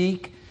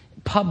speak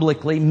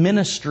publicly,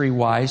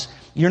 ministry-wise,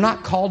 you're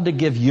not called to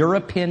give your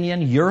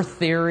opinion, your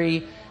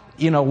theory,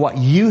 what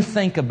you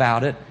think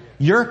about it.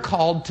 You're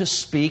called to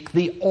speak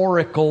the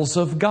oracles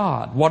of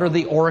God. What are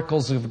the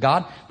oracles of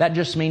God? That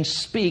just means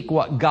speak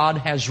what God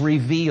has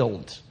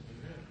revealed.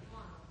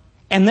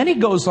 And then he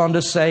goes on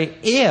to say,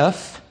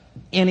 if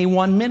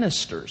anyone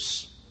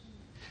ministers.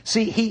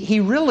 See, he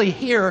really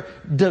here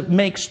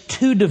makes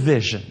two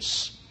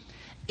divisions.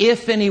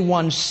 If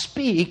anyone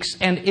speaks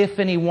and if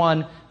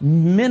anyone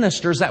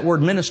ministers, that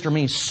word minister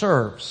means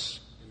serves.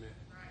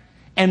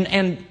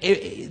 And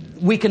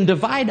we can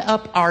divide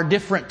up our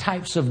different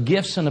types of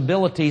gifts and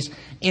abilities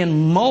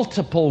in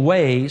multiple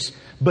ways,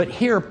 but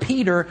here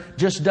Peter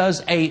just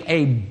does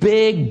a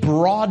big,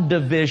 broad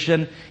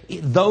division.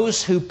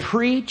 Those who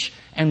preach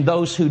and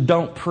those who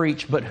don't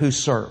preach, but who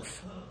serve.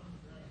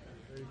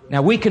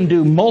 Now, we can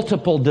do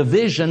multiple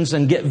divisions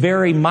and get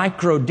very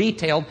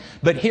micro-detailed,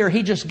 but here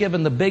he just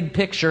given the big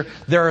picture.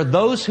 There are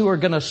those who are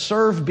going to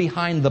serve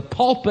behind the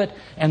pulpit,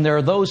 and there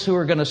are those who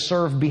are going to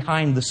serve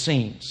behind the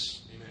scenes.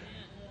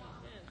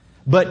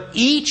 But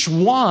each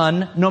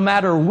one, no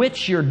matter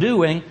which you're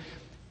doing,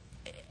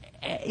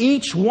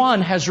 each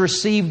one has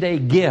received a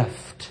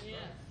gift.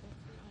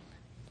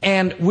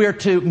 And we're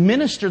to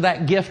minister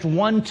that gift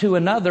one to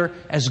another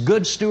as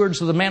good stewards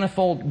of the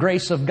manifold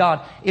grace of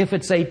God. If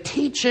it's a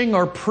teaching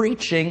or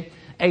preaching,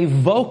 a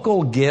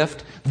vocal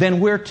gift, then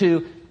we're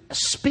to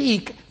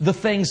speak the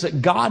things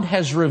that God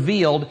has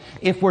revealed.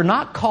 If we're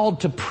not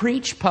called to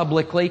preach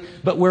publicly,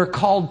 but we're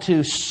called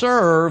to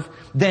serve,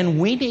 then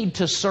we need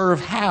to serve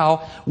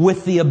how?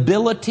 With the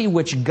ability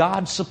which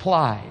God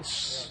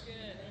supplies,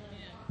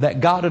 that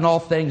God in all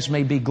things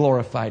may be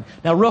glorified.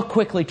 Now, real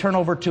quickly, turn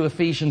over to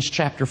Ephesians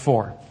chapter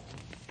 4.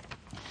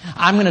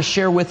 I'm going to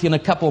share with you in a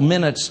couple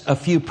minutes a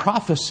few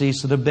prophecies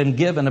that have been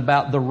given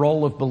about the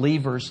role of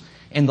believers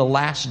in the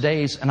last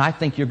days, and I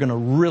think you're going to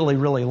really,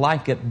 really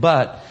like it.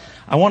 But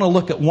I want to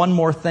look at one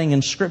more thing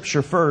in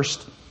Scripture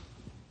first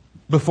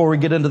before we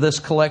get into this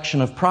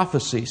collection of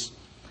prophecies.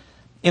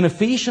 In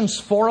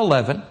Ephesians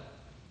 4:11,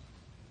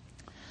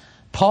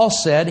 Paul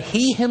said,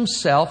 He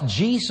Himself,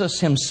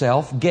 Jesus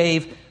Himself,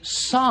 gave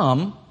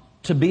some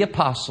to be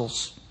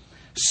apostles,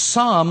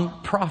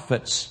 some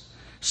prophets,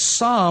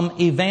 some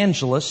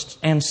evangelists,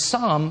 and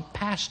some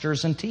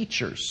pastors and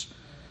teachers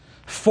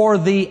for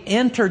the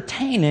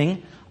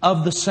entertaining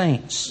of the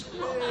saints.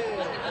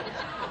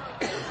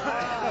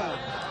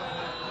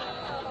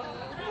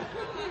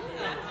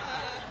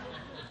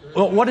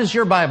 Well, what does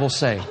your Bible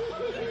say?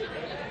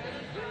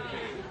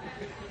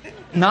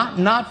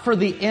 Not for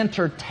the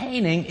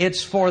entertaining,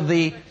 it's for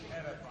the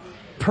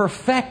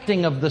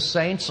perfecting of the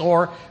saints,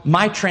 or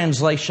my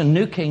translation,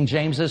 New King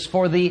James, is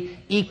for the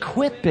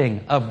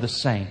equipping of the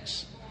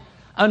saints.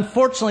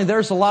 Unfortunately,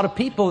 there's a lot of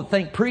people that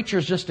think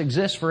preachers just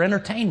exist for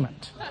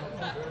entertainment.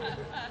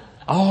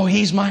 Oh,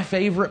 he's my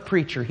favorite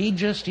preacher. He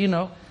just,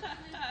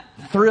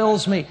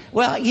 thrills me.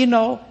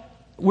 Well,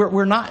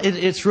 we're not,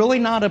 it's really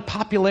not a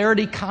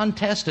popularity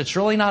contest. It's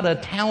really not a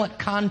talent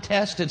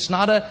contest. It's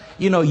not a,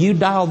 you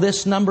dial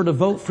this number to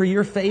vote for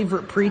your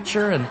favorite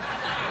preacher. And,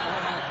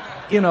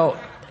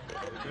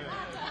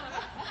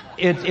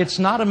 it's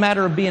not a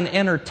matter of being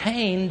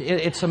entertained.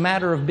 It's a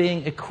matter of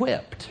being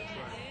equipped.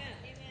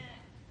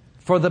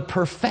 For the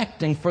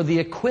perfecting, for the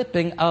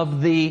equipping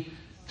of the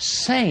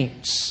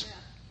saints.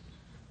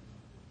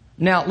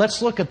 Now,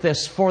 let's look at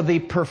this. For the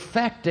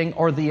perfecting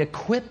or the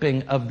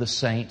equipping of the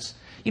saints.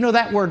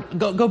 That word,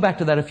 go back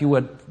to that if you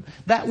would.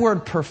 That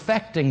word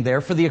perfecting there,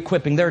 for the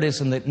equipping, there it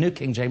is in the New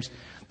King James.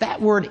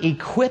 That word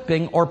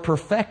equipping or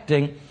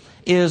perfecting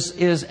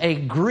is a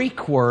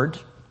Greek word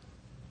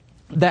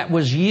that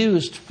was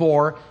used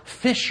for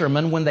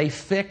fishermen when they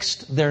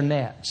fixed their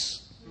nets.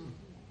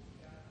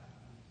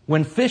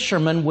 When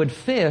fishermen would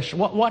fish,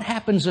 what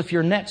happens if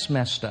your net's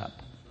messed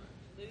up?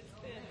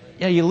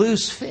 Yeah, you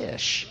lose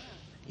fish.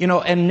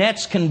 And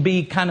nets can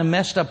be kind of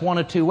messed up one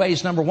of two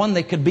ways. Number one,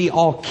 they could be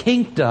all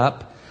kinked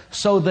up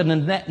so that a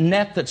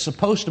net that's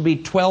supposed to be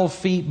 12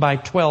 feet by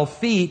 12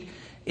 feet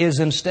is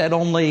instead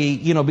only,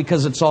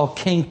 because it's all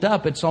kinked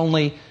up, it's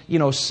only,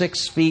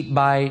 6 feet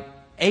by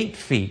 8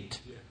 feet.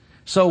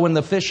 So when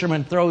the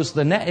fisherman throws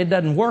the net, it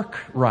doesn't work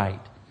right.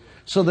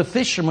 So the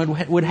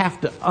fisherman would have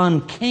to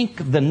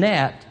unkink the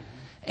net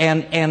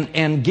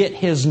and get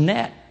his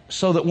net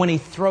so that when he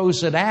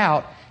throws it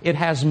out, it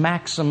has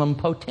maximum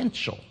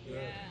potential.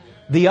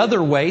 The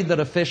other way that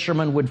a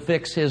fisherman would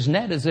fix his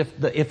net is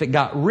if it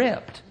got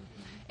ripped.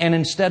 And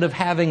instead of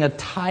having a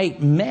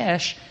tight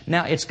mesh,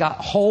 now it's got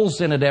holes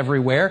in it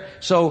everywhere.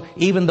 So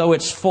even though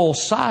it's full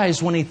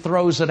size, when he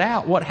throws it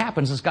out, what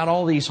happens? It's got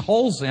all these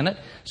holes in it.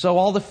 So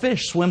all the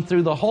fish swim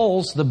through the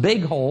holes, the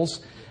big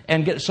holes,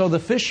 so the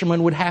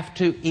fisherman would have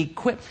to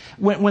equip.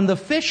 When the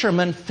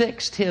fisherman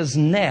fixed his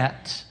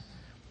net,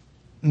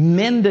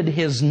 mended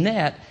his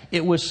net,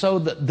 it was so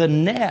that the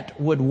net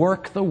would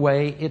work the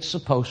way it's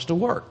supposed to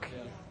work.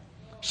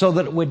 So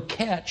that it would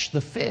catch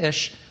the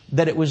fish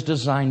that it was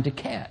designed to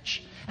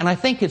catch. And I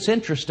think it's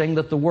interesting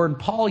that the word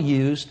Paul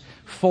used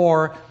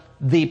for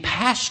the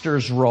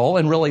pastor's role,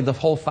 and really the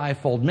whole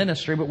fivefold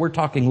ministry, but we're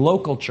talking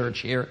local church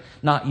here,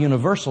 not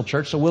universal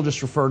church, so we'll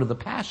just refer to the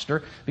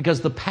pastor,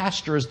 because the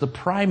pastor is the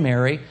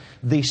primary,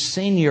 the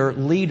senior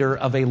leader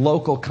of a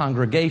local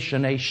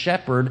congregation. A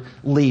shepherd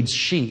leads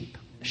sheep.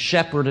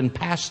 Shepherd and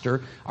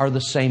pastor are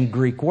the same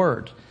Greek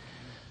word.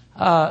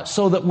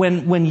 so that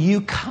when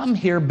you come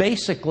here,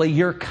 basically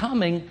you're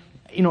coming,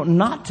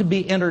 not to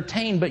be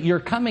entertained, but you're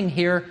coming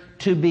here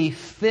to be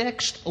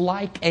fixed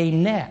like a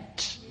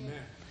net. Amen.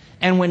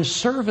 And when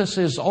service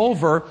is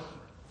over,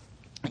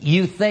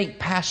 you think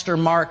Pastor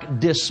Mark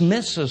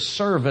dismisses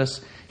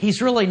service.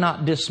 He's really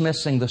not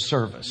dismissing the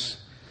service.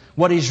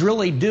 What he's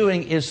really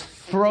doing is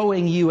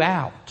throwing you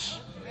out.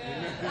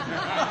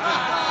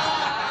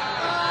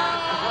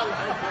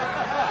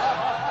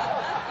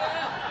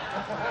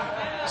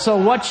 So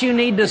what you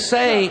need to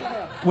say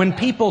when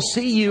people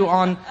see you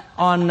on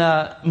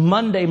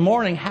Monday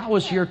morning, how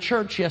was your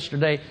church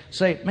yesterday?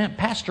 Say, man,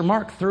 Pastor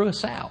Mark threw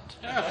us out.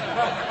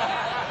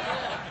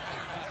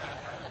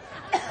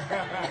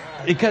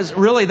 Because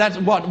really that's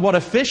what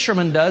a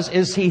fisherman does,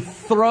 is he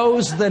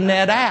throws the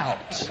net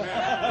out.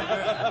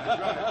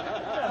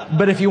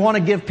 But if you want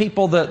to give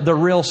people the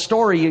real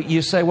story,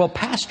 you say, well,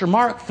 Pastor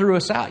Mark threw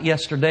us out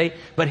yesterday,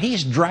 but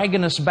he's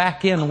dragging us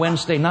back in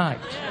Wednesday night.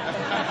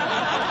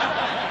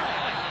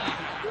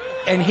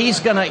 And he's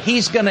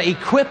gonna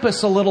equip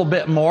us a little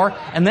bit more,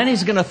 and then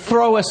he's gonna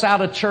throw us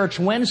out of church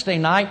Wednesday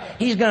night.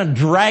 He's gonna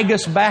drag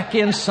us back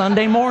in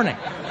Sunday morning.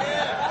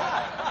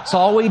 That's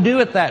all we do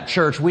at that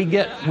church. We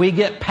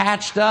get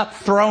patched up,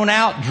 thrown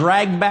out,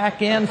 dragged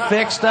back in,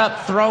 fixed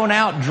up, thrown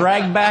out,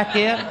 dragged back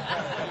in.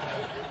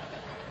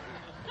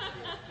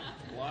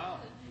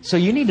 So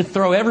you need to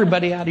throw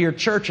everybody out of your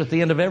church at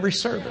the end of every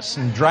service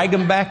and drag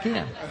them back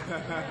in.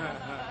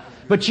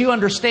 But you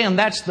understand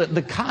that's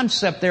the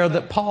concept there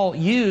that Paul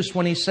used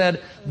when he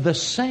said the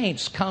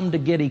saints come to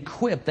get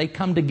equipped. They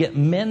come to get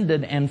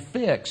mended and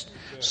fixed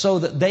so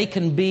that they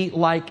can be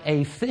like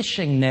a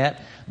fishing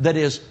net that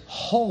is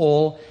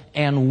whole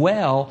and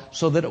well,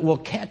 so that it will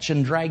catch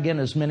and drag in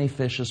as many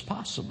fish as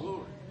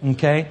possible.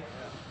 Okay?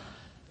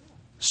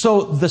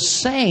 So the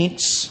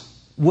saints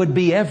would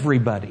be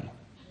everybody.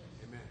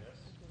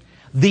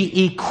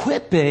 The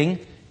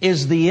equipping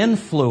is the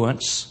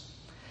influence.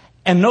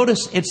 And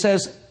notice it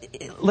says,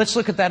 let's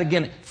look at that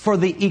again. For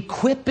the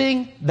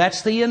equipping,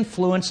 that's the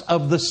influence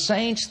of the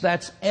saints,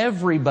 that's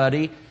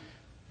everybody.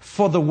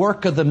 For the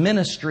work of the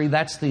ministry,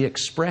 that's the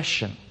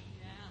expression.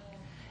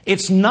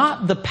 It's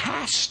not the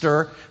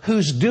pastor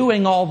who's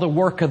doing all the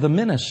work of the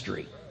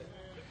ministry.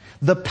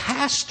 The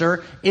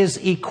pastor is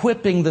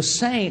equipping the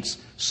saints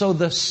so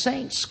the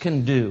saints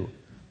can do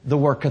the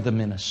work of the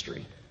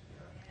ministry.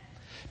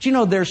 Do you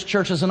know there's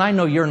churches, and I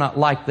know you're not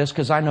like this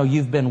because I know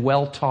you've been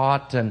well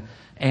taught, and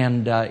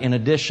in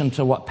addition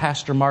to what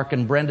Pastor Mark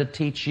and Brenda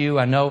teach you,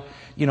 I know,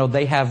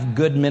 they have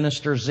good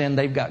ministers in.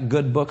 They've got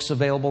good books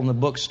available in the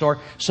bookstore.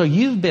 So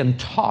you've been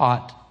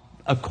taught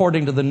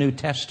according to the New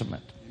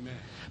Testament. Amen.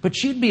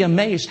 But you'd be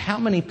amazed how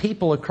many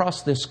people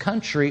across this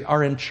country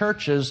are in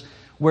churches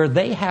where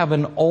they have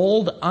an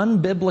old,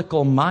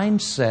 unbiblical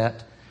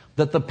mindset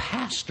that the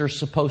pastor's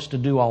supposed to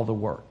do all the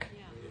work.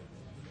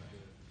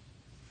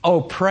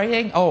 Oh,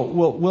 praying? Oh,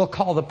 we'll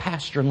call the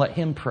pastor and let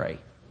him pray.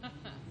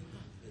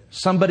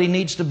 Somebody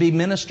needs to be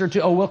ministered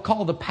to. Oh, we'll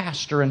call the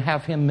pastor and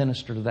have him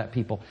minister to that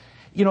people.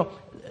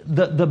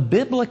 The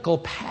biblical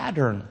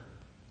pattern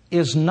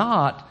is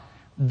not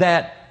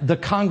that the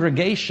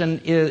congregation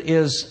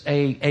is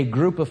a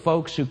group of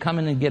folks who come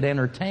in and get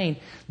entertained.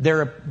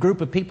 They're a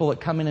group of people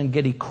that come in and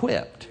get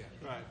equipped.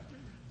 Right.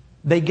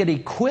 They get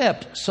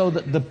equipped so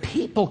that the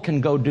people can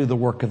go do the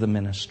work of the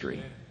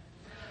ministry.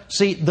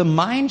 See, the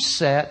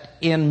mindset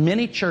in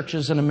many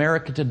churches in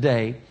America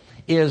today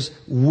is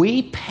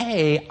we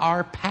pay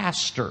our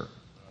pastor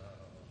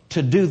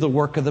to do the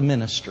work of the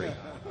ministry.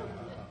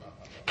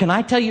 Can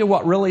I tell you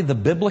what really the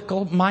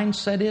biblical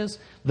mindset is?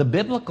 The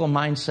biblical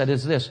mindset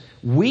is this: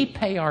 we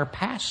pay our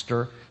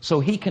pastor so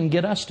he can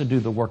get us to do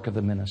the work of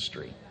the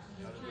ministry.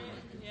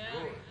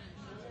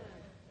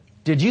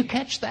 Did you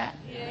catch that?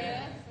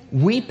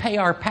 We pay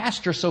our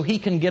pastor so he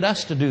can get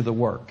us to do the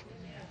work.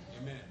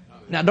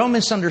 Now, don't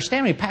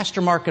misunderstand me.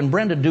 Pastor Mark and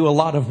Brenda do a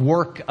lot of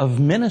work of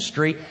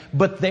ministry,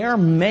 but their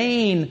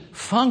main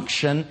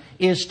function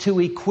is to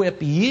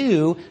equip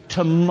you,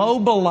 to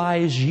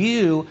mobilize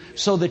you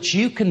so that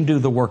you can do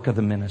the work of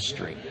the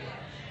ministry.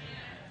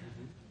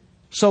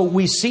 So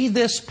we see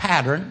this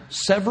pattern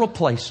several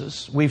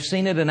places. We've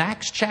seen it in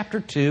Acts chapter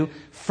 2,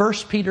 1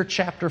 Peter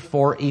chapter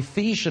 4,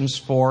 Ephesians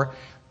 4.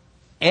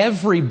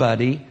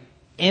 Everybody,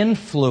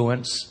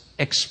 influence,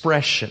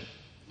 expression.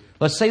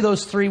 Let's say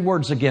those three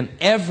words again.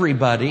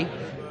 Everybody,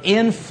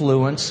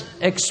 influence,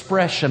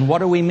 expression. What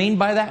do we mean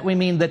by that? We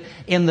mean that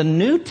in the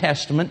New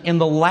Testament, in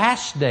the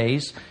last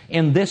days,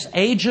 in this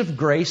age of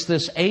grace,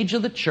 this age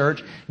of the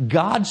church,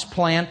 God's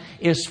plan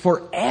is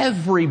for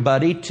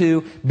everybody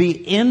to be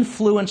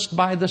influenced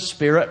by the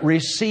Spirit,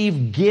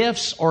 receive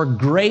gifts or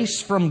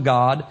grace from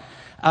God,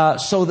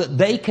 so that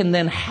they can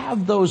then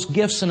have those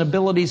gifts and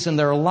abilities in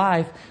their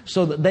life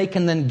so that they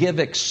can then give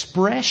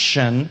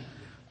expression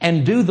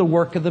and do the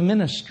work of the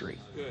ministry.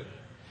 Good.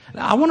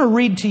 Now, I want to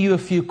read to you a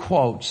few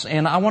quotes,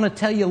 and I want to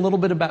tell you a little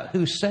bit about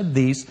who said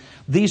these.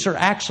 These are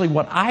actually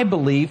what I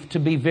believe to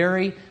be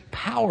very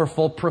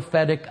powerful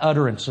prophetic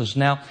utterances.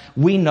 Now,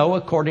 we know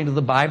according to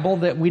the Bible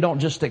that we don't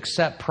just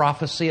accept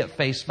prophecy at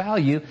face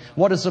value.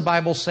 What does the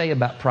Bible say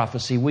about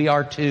prophecy? We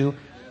are to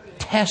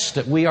test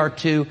it. We are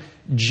to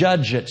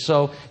judge it.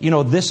 So,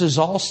 this is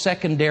all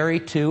secondary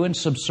to and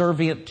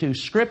subservient to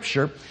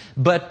Scripture.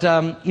 But,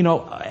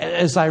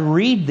 as I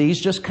read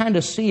these, just kind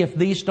of see if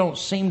these don't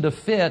seem to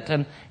fit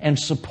and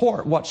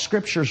support what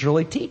Scripture's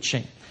really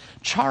teaching.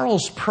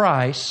 Charles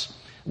Price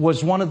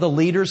was one of the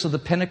leaders of the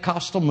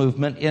Pentecostal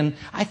movement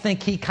I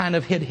think he kind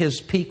of hit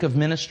his peak of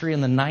ministry in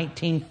the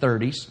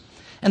 1930s.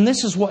 And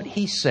this is what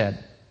he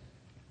said.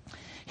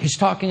 He's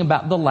talking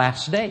about the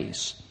last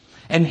days.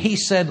 And he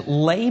said,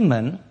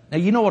 layman. Now,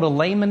 you know what a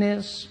layman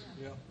is?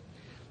 Yeah.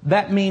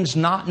 That means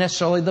not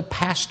necessarily the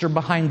pastor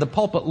behind the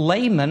pulpit.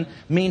 Layman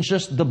means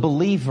just the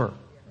believer.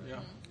 Yeah.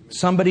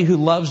 Somebody who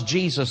loves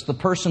Jesus, the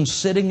person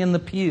sitting in the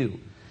pew.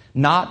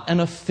 Not an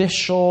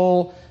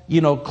official,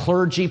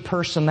 clergy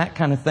person, that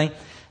kind of thing.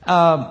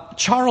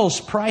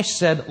 Charles Price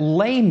said,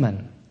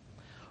 layman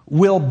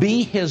will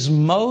be his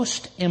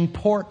most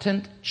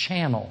important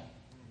channel.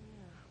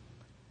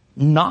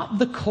 Not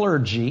the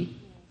clergy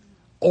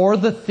or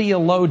the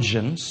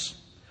theologians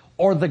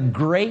or the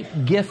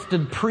great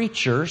gifted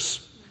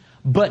preachers,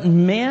 but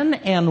men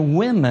and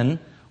women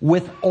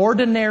with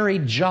ordinary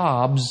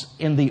jobs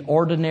in the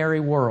ordinary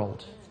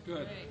world.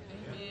 Good.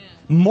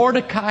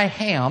 Mordecai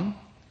Ham.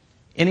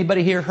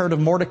 Anybody here heard of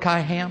Mordecai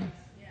Ham?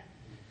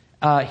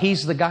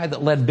 He's the guy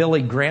that led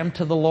Billy Graham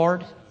to the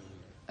Lord.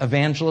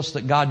 Evangelist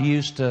that God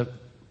used to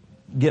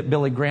get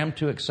Billy Graham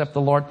to accept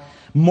the Lord.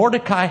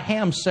 Mordecai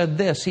Ham said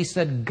this. He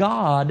said,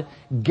 God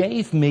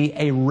gave me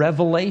a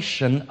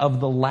revelation of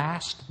the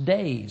last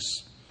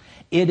days.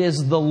 It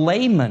is the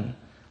layman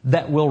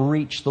that will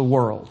reach the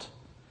world.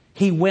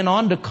 He went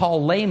on to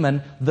call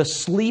layman the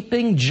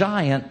sleeping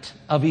giant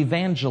of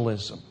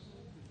evangelism.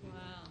 Wow.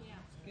 Yeah,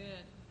 good.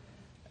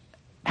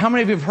 How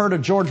many of you have heard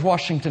of George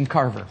Washington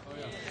Carver?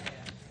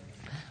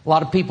 A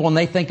lot of people, when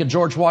they think of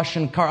George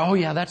Washington Carver, oh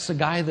yeah, that's the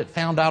guy that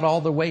found out all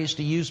the ways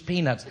to use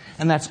peanuts.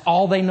 And that's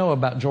all they know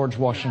about George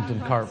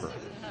Washington Carver.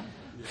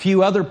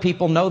 Few other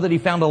people know that he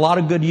found a lot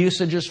of good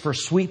usages for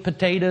sweet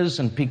potatoes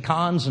and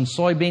pecans and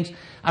soybeans.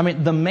 I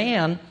mean, the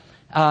man,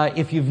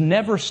 if you've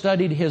never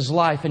studied his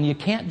life, and you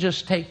can't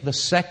just take the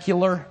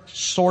secular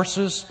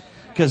sources,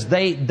 because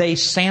they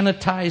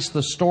sanitize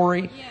the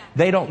story.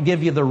 They don't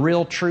give you the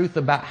real truth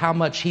about how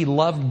much he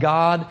loved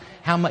God,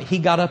 how much he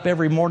got up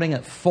every morning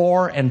at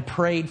 4 and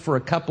prayed for a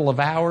couple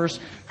of hours,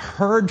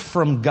 heard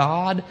from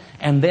God,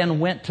 and then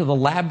went to the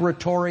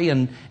laboratory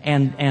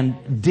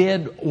and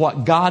did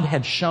what God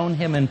had shown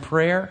him in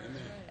prayer.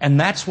 And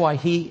that's why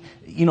he,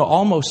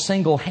 almost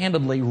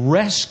single-handedly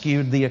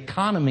rescued the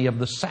economy of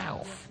the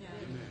South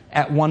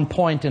at one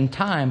point in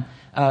time.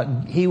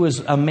 He was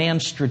a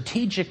man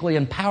strategically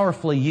and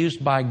powerfully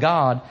used by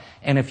God.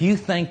 And if you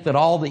think that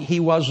all that he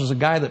was a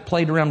guy that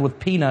played around with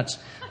peanuts,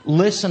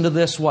 listen to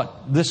this.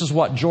 This is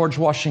what George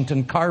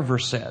Washington Carver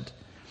said.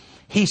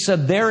 He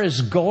said, there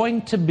is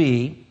going to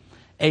be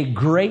a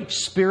great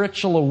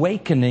spiritual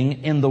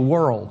awakening in the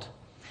world.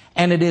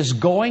 And it is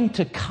going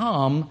to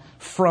come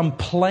from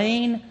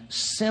plain,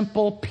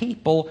 simple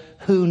people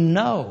who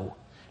know.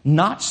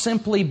 Not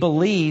simply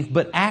believe,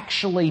 but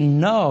actually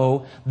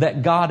know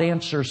that God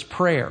answers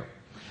prayer.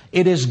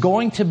 It is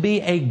going to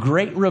be a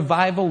great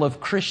revival of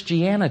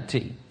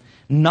Christianity,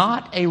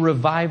 not a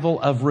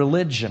revival of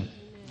religion.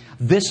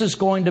 This is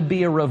going to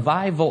be a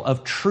revival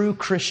of true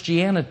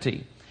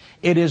Christianity.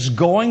 It is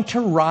going to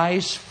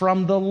rise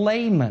from the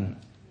layman,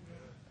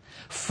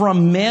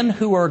 from men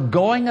who are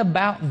going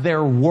about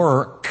their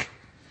work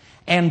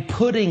and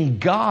putting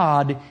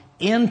God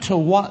into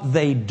what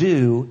they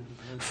do,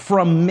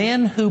 from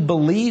men who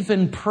believe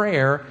in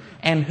prayer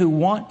and who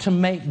want to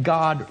make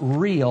God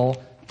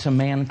real to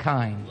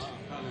mankind.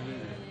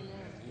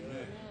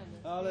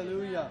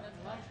 Hallelujah.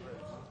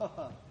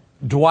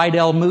 Dwight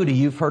L. Moody,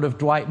 you've heard of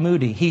Dwight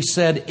Moody. He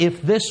said,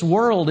 if this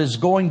world is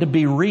going to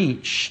be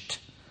reached,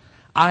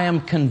 I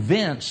am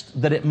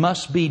convinced that it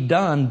must be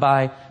done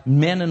by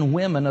men and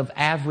women of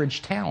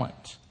average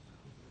talent.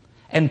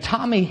 And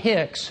Tommy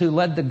Hicks, who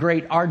led the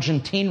great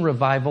Argentine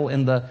revival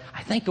in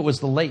I think it was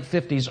the late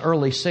 50s,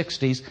 early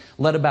 60s,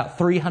 led about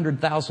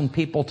 300,000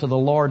 people to the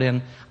Lord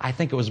in, I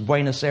think it was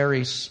Buenos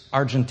Aires,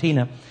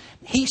 Argentina.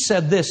 He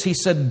said this, he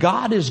said,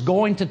 God is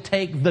going to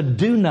take the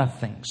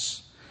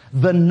do-nothings,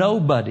 the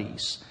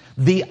nobodies,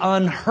 the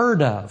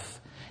unheard of.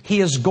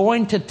 He is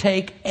going to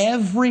take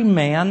every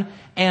man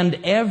and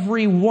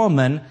every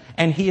woman,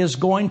 and He is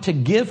going to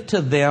give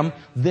to them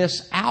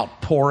this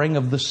outpouring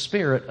of the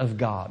Spirit of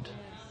God.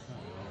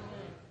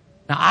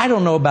 Now, I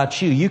don't know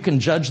about you. You can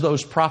judge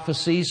those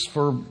prophecies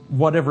for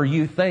whatever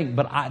you think,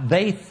 but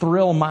they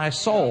thrill my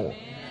soul.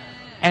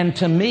 And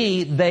to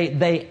me,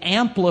 they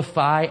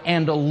amplify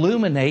and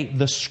illuminate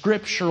the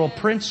scriptural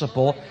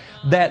principle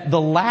that the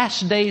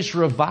last days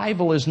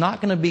revival is not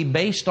going to be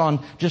based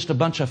on just a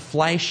bunch of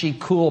flashy,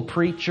 cool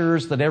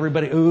preachers that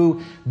everybody,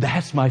 ooh,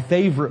 that's my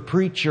favorite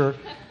preacher.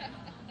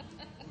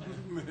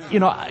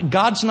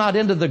 God's not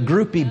into the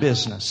groupie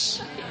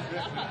business.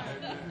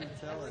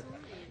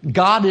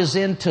 God is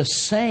into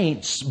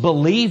saints,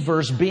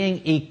 believers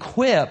being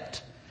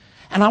equipped.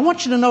 And I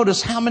want you to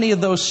notice how many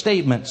of those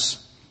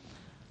statements.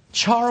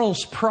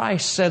 Charles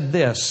Price said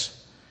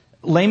this,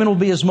 laymen will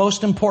be his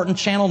most important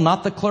channel,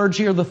 not the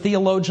clergy or the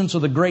theologians or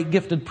the great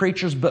gifted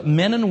preachers, but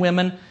men and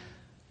women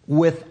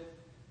with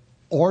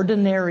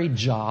ordinary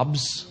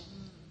jobs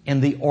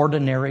in the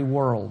ordinary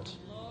world.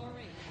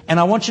 And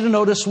I want you to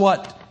notice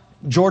what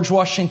George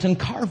Washington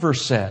Carver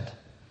said.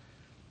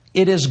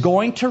 It is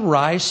going to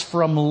rise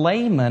from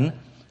laymen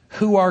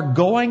who are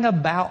going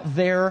about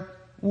their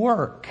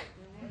work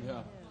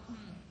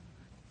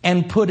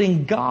and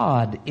putting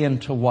God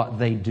into what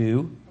they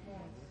do,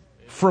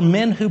 from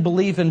men who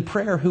believe in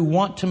prayer, who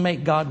want to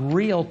make God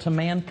real to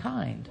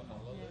mankind.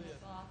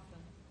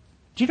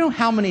 Do you know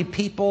how many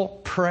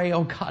people pray,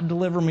 oh God,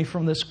 deliver me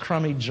from this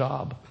crummy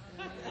job?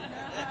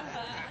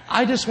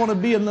 I just want to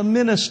be in the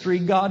ministry,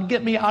 God.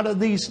 Get me out of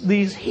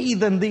these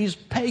heathen, these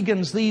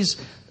pagans, these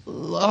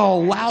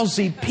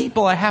lousy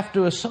people I have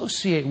to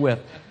associate with.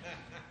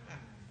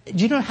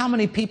 Do you know how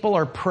many people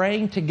are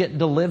praying to get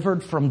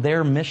delivered from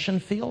their mission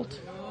field?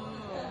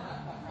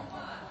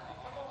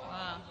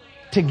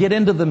 To get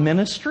into the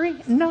ministry?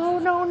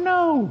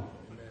 No.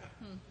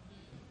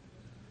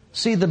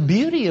 See, the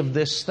beauty of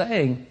this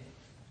thing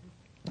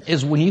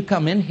is when you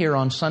come in here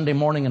on Sunday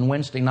morning and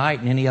Wednesday night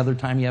and any other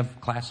time you have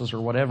classes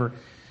or whatever,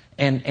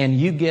 and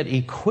you get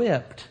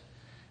equipped,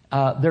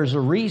 there's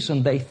a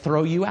reason they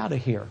throw you out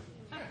of here.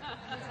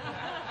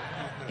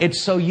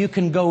 It's so you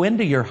can go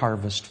into your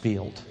harvest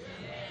field.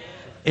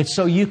 It's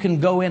so you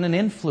can go in and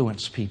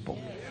influence people.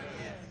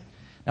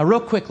 Now, real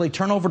quickly,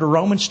 turn over to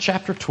Romans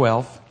chapter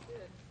 12.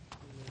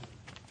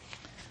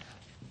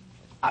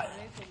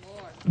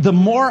 The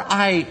more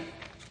I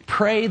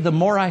pray, the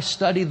more I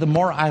study, the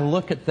more I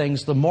look at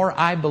things, the more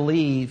I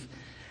believe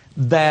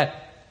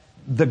that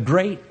the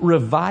great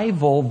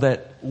revival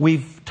that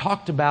we've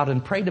talked about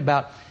and prayed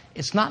about,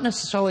 it's not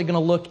necessarily going to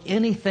look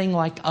anything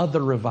like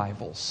other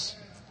revivals.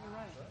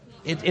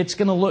 It's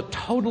going to look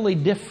totally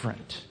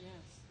different.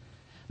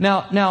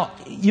 Now,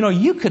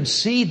 you could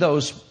see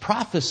those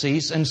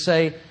prophecies and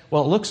say,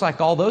 well, it looks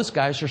like all those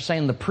guys are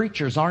saying the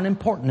preachers aren't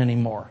important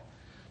anymore.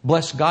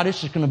 Bless God,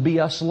 it's just going to be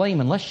us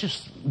laymen. Let's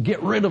just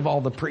get rid of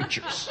all the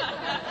preachers.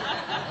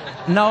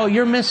 No,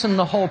 you're missing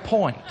the whole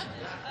point.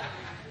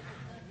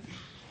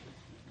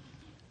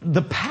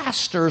 The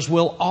pastors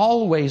will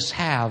always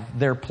have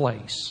their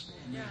place.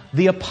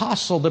 The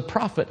apostle, the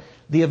prophet,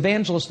 the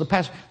evangelist, the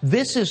pastor.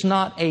 This is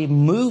not a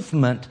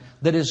movement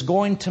that is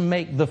going to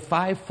make the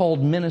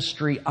fivefold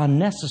ministry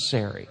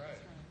unnecessary.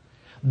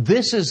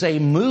 This is a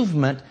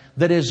movement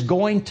that is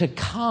going to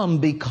come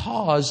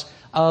because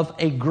of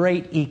a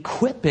great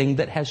equipping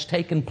that has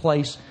taken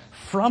place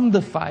from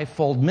the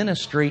fivefold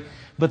ministry.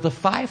 But the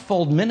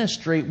fivefold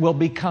ministry will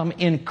become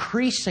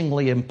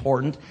increasingly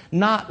important,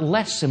 not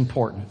less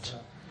important.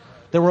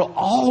 There will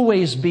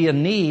always be a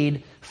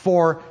need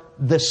for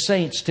the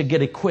saints to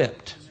get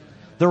equipped.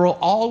 There will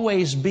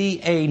always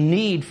be a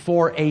need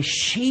for a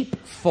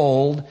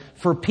sheepfold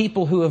for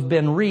people who have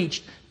been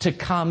reached to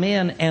come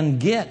in and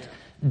get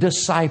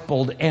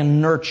discipled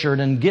and nurtured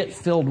and get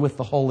filled with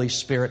the Holy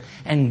Spirit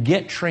and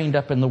get trained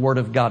up in the Word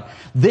of God.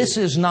 This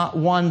is not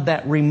one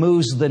that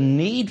removes the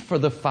need for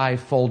the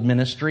fivefold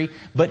ministry,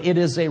 but it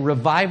is a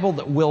revival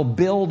that will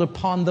build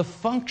upon the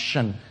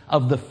function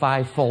of the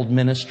fivefold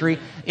ministry.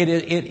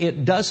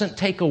 It doesn't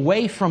take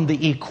away from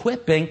the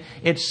equipping.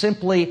 It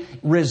simply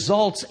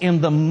results in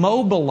the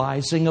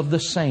mobilizing of the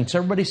saints.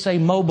 Everybody say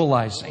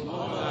mobilizing.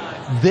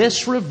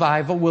 This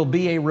revival will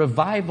be a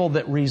revival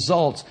that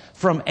results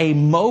from a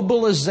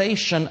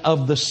mobilization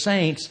of the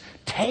saints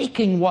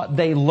taking what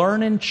they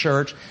learn in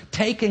church,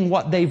 taking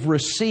what they've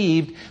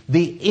received,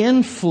 the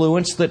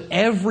influence that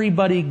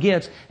everybody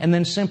gets, and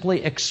then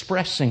simply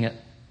expressing it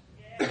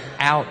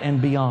out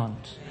and beyond.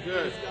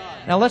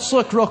 Now let's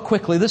look real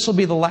quickly. This will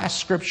be the last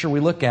scripture we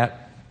look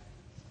at.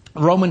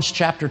 Romans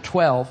chapter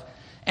 12.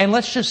 And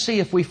let's just see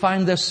if we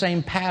find this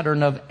same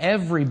pattern of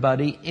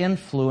everybody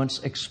influence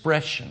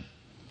expression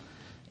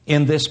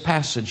in this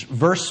passage.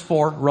 Verse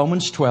 4,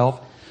 Romans 12.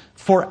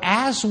 For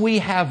as we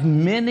have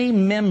many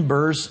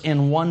members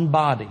in one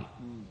body.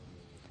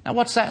 Now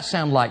what's that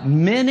sound like?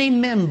 Many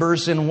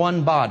members in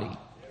one body.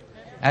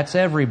 That's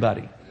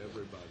everybody.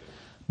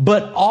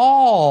 But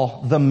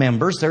all the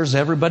members, there's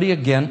everybody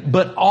again,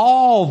 but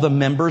all the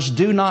members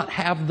do not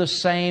have the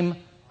same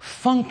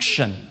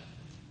function.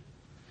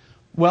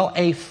 Well,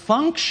 a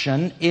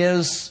function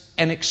is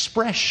an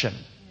expression.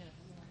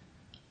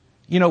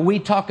 You know, we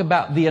talk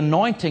about the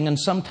anointing, and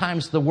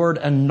sometimes the word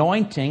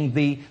anointing,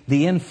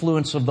 the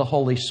influence of the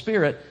Holy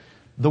Spirit,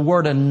 the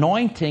word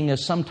anointing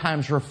is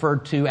sometimes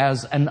referred to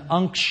as an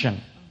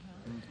unction.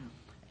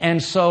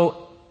 And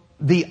so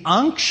the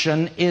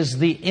unction is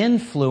the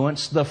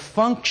influence, the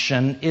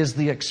function is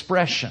the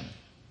expression.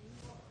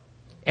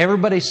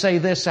 Everybody say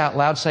this out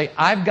loud. Say,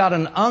 I've got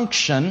an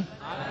unction,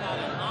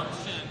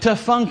 to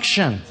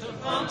function.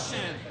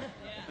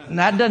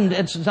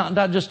 It's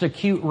not just a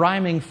cute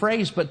rhyming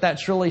phrase, but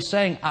that's really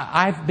saying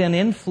I've been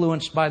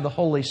influenced by the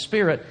Holy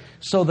Spirit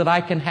so that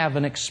I can have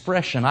an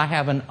expression. I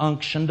have an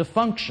unction to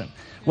function.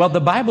 Well,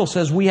 the Bible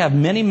says we have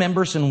many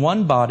members in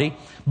one body,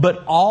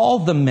 but all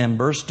the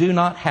members do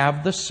not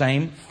have the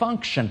same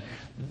function.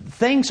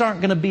 Things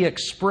aren't going to be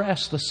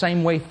expressed the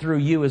same way through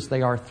you as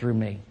they are through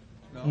me.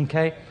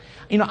 Okay?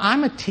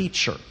 I'm a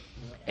teacher.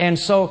 And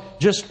so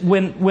just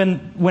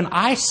when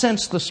I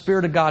sense the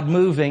Spirit of God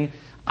moving,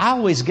 I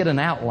always get an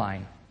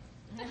outline.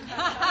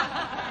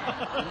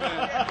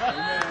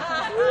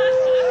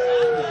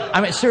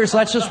 I mean, seriously,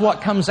 that's just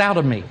what comes out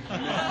of me.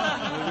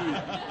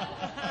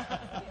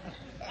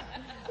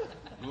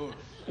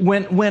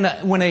 When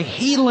a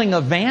healing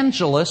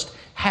evangelist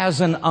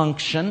has an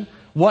unction,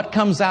 what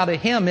comes out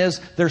of him is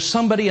there's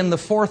somebody in the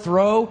fourth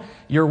row,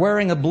 you're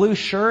wearing a blue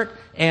shirt,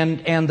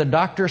 and the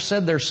doctor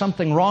said there's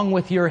something wrong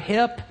with your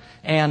hip,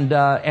 and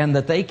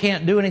that they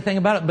can't do anything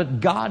about it, but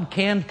God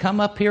can come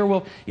up here.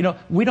 Well,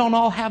 we don't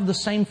all have the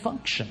same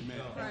function.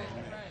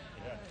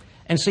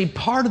 And see,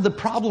 part of the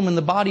problem in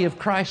the body of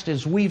Christ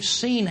is we've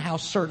seen how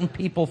certain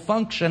people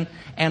function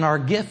and are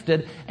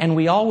gifted, and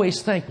we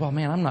always think, well,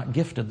 man, I'm not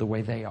gifted the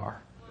way they are.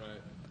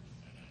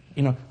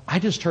 I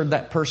just heard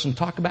that person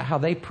talk about how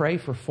they pray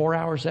for 4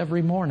 hours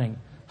every morning.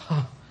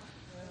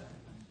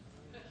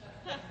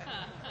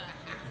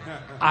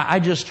 I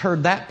just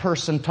heard that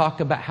person talk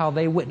about how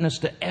they witness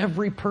to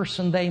every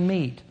person they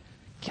meet.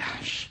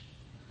 Gosh.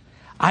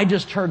 I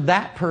just heard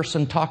that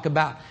person talk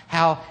about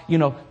how,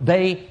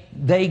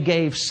 they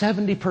gave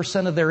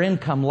 70% of their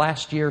income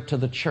last year to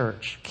the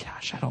church.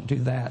 Gosh, I don't do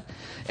that.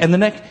 And the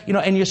next,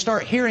 and you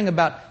start hearing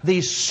about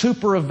these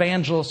super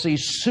evangelists,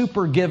 these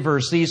super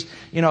givers, these,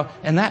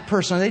 and that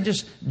person,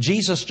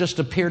 Jesus just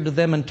appeared to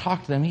them and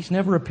talked to them. He's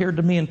never appeared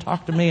to me and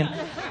talked to me.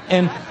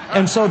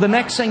 And so the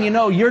next thing you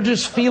know, you're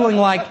just feeling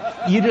like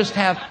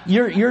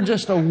you're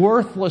just a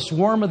worthless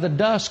worm of the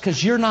dust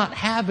because you're not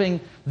having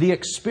the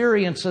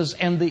experiences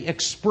and the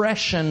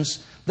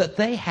expressions that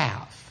they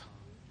have.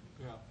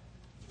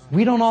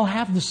 We don't all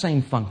have the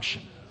same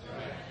function.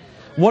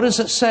 What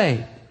does it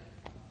say?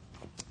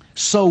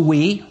 So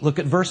we, look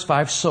at verse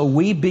 5, so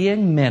we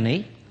being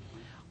many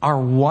are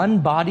one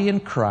body in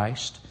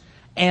Christ,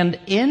 and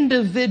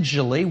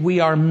individually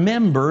we are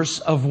members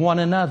of one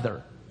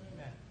another.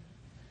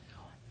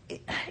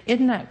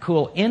 Isn't that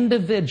cool?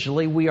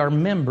 Individually we are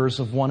members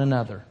of one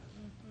another.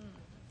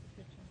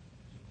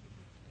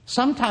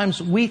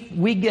 Sometimes we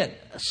get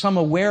some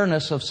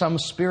awareness of some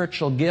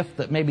spiritual gift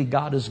that maybe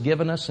God has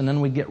given us, and then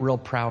we get real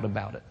proud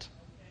about it.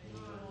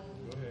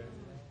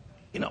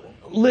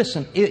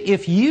 Listen,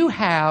 if you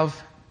have,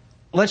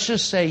 let's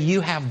just say you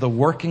have the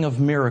working of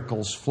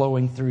miracles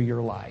flowing through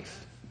your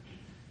life.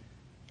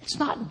 It's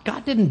not,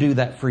 God didn't do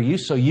that for you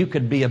so you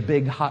could be a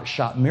big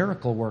hotshot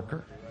miracle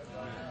worker.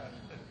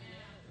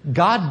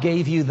 God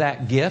gave you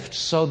that gift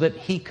so that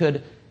He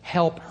could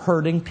help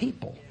hurting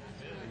people.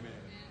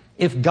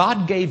 If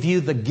God gave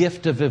you the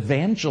gift of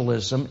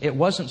evangelism, it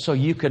wasn't so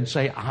you could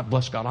say,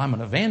 bless God, I'm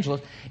an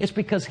evangelist. It's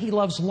because He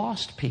loves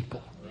lost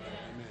people.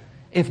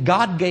 If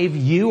God gave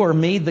you or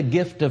me the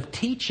gift of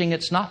teaching,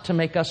 it's not to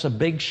make us a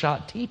big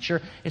shot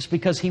teacher. It's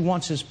because He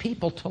wants His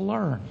people to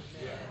learn.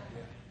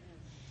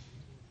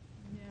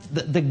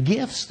 The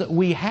gifts that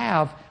we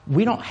have,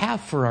 we don't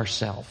have for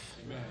ourselves.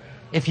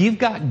 If you've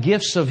got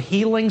gifts of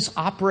healings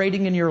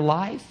operating in your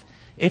life,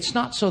 it's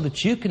not so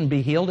that you can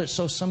be healed, it's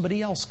so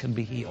somebody else can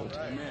be healed.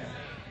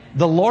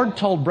 The Lord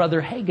told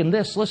Brother Hagin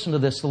this, listen to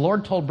this. The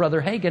Lord told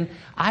Brother Hagin,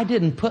 I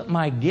didn't put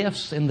my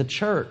gifts in the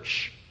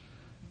church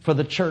for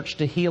the church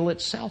to heal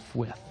itself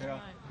with.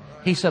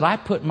 He said, I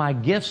put my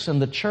gifts in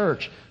the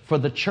church for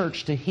the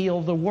church to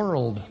heal the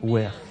world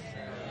with.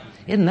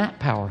 Isn't that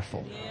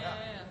powerful?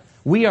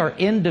 We are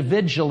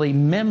individually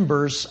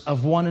members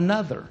of one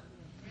another.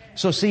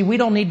 So see, we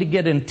don't need to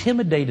get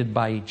intimidated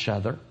by each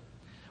other.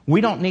 We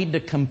don't need to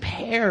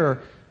compare,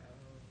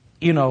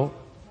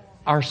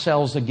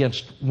 ourselves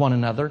against one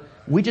another.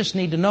 We just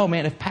need to know,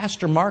 man, if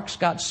Pastor Mark's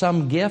got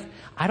some gift,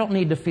 I don't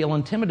need to feel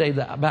intimidated.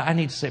 But I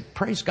need to say,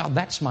 praise God,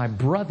 that's my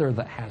brother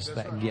that has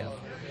that gift.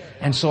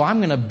 And so I'm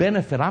going to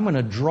benefit. I'm going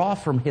to draw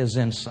from his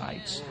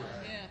insights.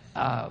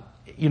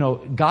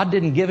 God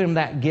didn't give him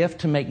that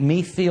gift to make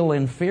me feel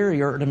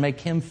inferior or to make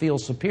him feel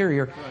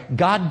superior.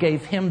 God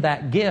gave him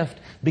that gift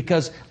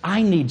because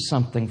I need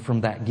something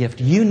from that gift.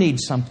 You need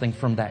something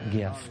from that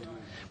gift.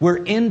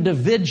 We're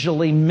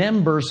individually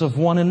members of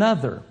one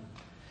another.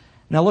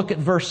 Now look at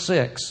verse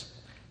 6.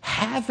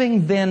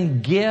 Having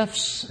then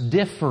gifts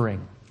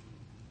differing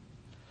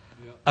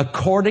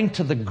according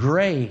to the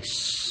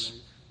grace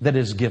that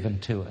is given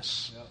to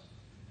us.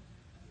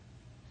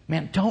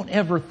 Man, don't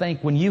ever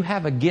think when you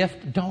have a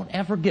gift, don't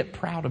ever get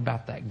proud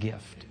about that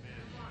gift.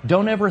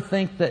 Don't ever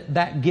think that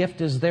that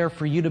gift is there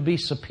for you to be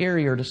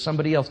superior to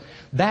somebody else.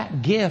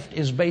 That gift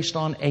is based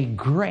on a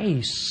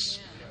grace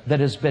that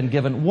has been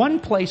given. One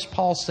place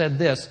Paul said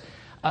this.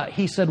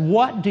 He said,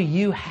 what do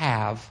you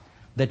have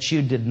that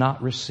you did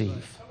not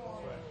receive?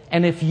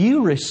 And if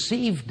you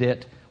received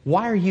it,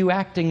 why are you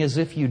acting as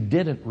if you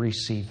didn't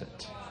receive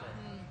it?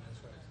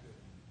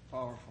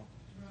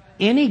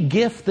 any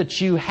gift that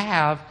you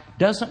have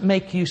doesn't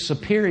make you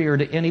superior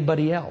to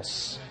anybody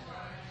else.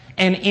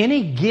 And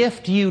any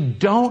gift you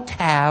don't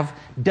have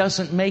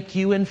doesn't make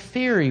you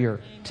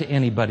inferior to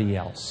anybody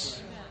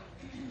else.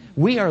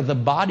 We are the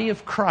body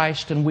of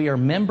Christ, and we are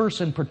members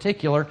in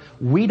particular.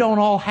 We don't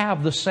all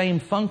have the same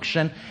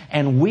function,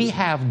 and we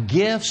have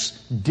gifts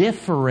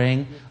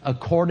differing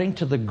according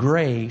to the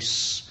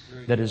grace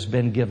that has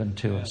been given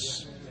to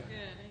us.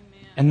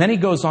 And then he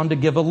goes on to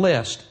give a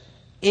list.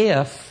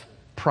 If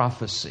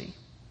prophecy.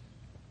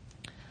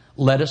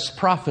 Let us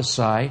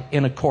prophesy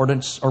in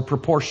accordance or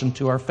proportion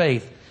to our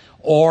faith.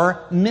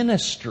 Or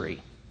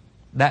ministry.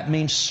 That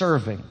means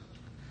serving.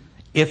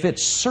 If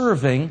it's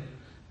serving,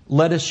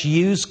 let us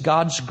use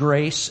God's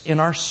grace in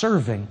our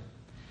serving.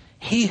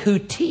 He who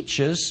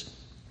teaches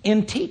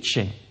in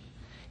teaching.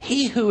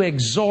 He who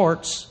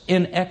exhorts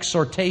in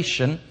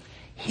exhortation.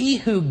 He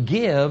who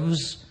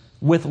gives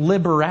with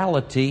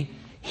liberality.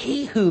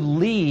 He who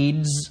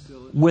leads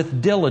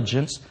with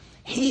diligence.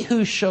 He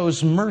who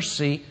shows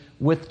mercy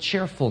with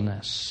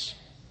cheerfulness.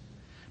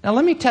 Now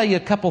let me tell you a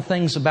couple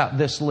things about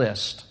this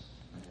list.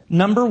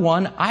 Number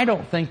one, I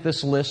don't think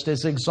this list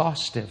is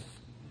exhaustive.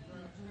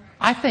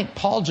 I think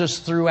Paul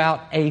just threw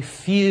out a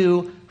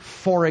few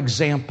for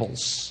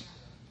examples.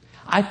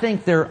 I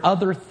think there are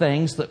other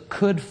things that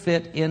could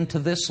fit into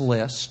this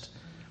list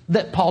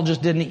that Paul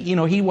just didn't,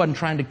 he wasn't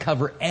trying to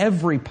cover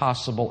every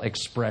possible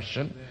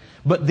expression.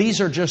 But these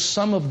are just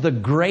some of the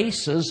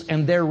graces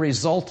and their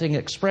resulting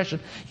expression.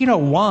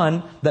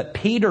 One that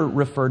Peter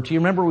referred to. You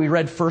remember we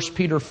read 1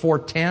 Peter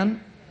 4:10?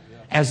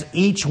 As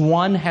each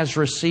one has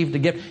received a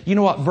gift. You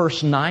know what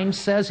verse 9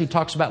 says? He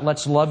talks about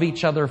let's love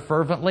each other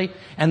fervently.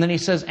 And then he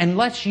says, and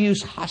let's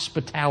use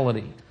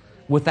hospitality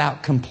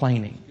without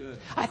complaining.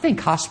 I think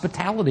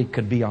hospitality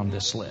could be on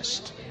this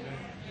list.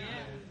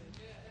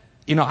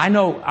 I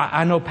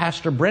know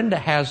Pastor Brenda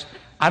has,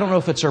 I don't know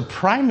if it's her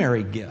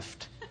primary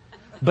gift,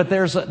 but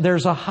there's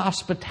a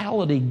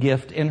hospitality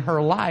gift in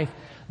her life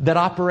that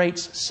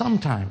operates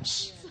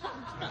sometimes.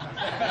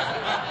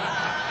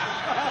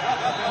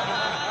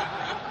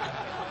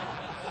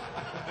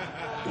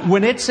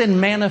 When it's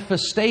in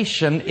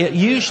manifestation,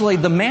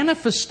 the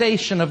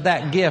manifestation of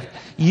that gift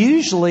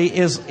usually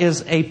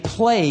is a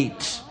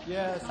plate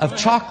of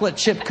chocolate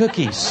chip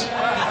cookies.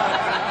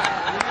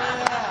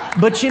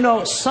 But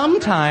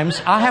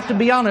sometimes, I have to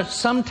be honest,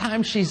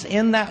 sometimes she's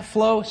in that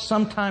flow,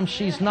 sometimes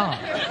she's not.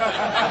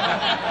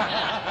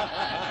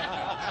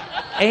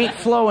 Ain't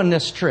flowing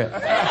this trip.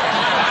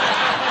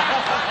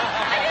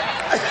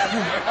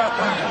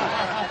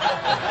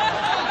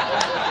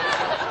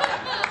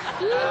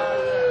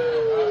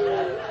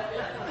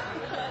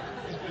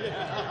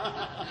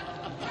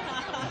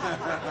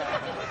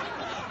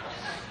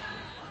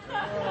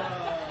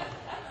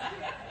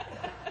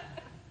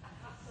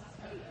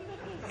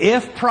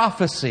 If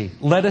prophecy,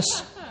 let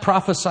us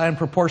prophesy in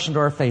proportion to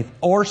our faith.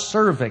 Or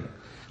serving,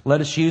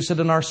 let us use it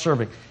in our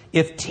serving.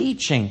 If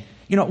teaching,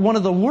 one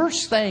of the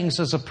worst things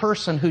is a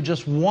person who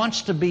just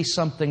wants to be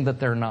something that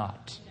they're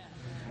not.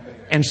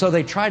 And so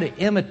they try to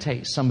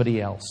imitate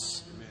somebody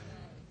else.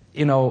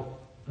 The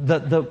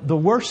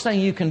worst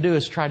thing you can do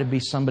is try to be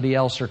somebody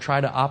else, or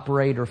try to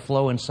operate or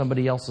flow in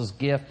somebody else's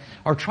gift,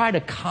 or try to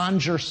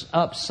conjure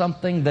up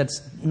something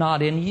that's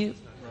not in you.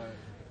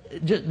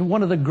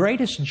 One of the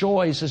greatest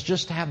joys is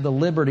just to have the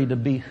liberty to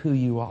be who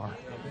you are.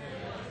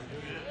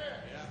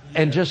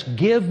 And just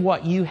give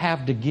what you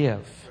have to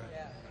give.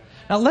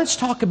 Now let's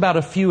talk about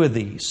a few of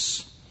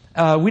these.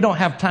 We don't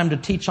have time to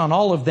teach on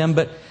all of them,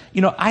 but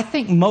I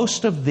think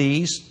most of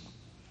these,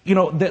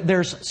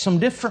 there's some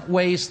different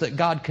ways that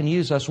God can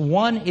use us.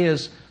 One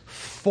is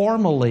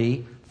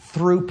formally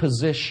through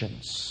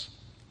positions.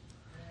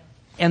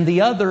 And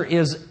the other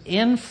is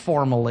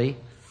informally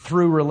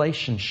through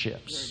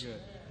relationships.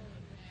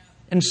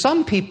 And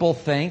some people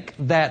think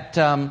that,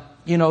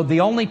 the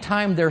only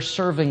time they're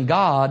serving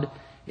God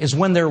is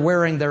when they're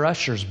wearing their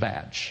usher's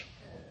badge.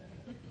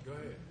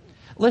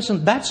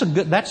 Listen, that's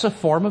a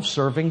form of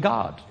serving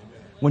God.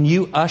 When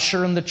you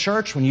usher in the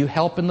church, when you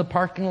help in the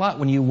parking lot,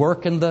 when you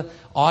work in the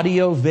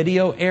audio,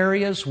 video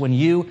areas, when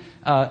you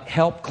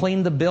help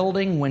clean the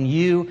building, when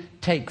you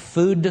take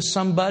food to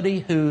somebody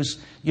who's,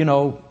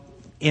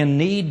 in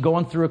need,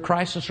 going through a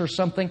crisis or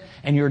something,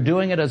 and you're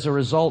doing it as a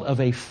result of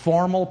a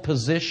formal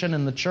position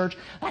in the church,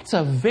 that's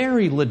a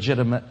very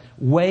legitimate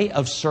way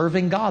of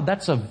serving God.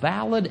 That's a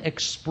valid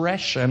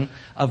expression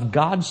of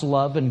God's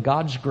love and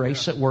God's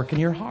grace at work in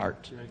your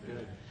heart.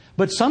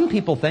 But some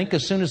people think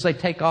as soon as they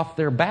take off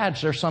their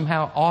badge, they're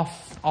somehow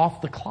off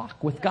the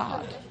clock with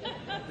God.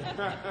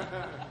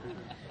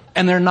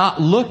 And they're not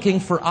looking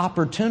for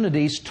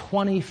opportunities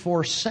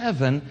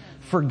 24/7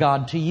 for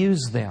God to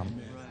use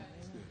them.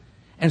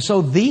 And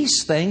so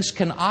these things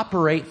can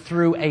operate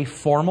through a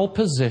formal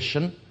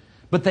position,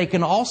 but they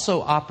can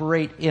also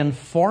operate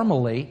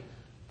informally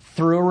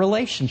through a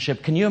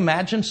relationship. Can you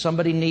imagine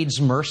somebody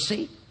needs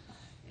mercy?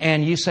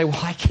 And you say,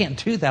 well, I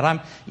can't do that.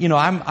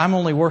 I'm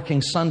only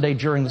working Sunday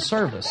during the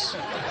service.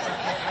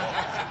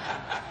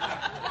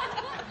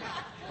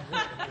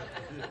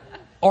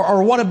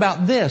 Or what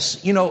about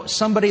this?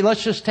 Somebody,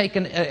 let's just take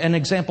an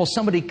example.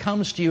 Somebody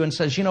comes to you and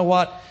says, you know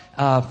what,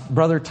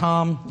 Brother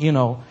Tom,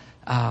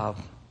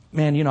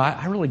 man,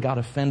 I really got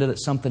offended at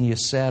something you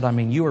said. I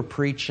mean, you were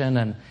preaching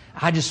and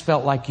I just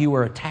felt like you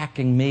were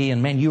attacking me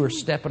and man, you were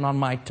stepping on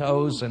my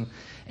toes and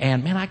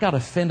man, I got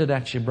offended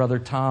at you, Brother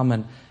Tom.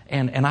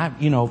 And I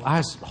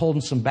was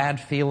holding some bad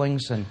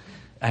feelings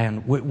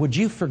and would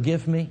you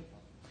forgive me?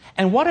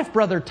 And what if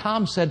Brother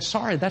Tom said,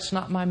 sorry, that's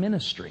not my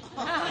ministry?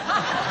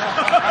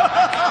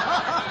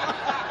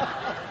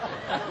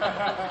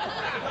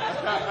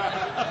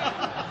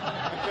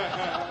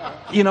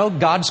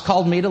 God's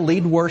called me to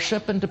lead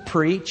worship and to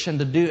preach and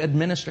to do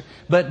administer.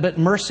 But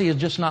mercy is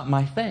just not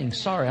my thing.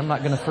 Sorry, I'm not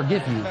going to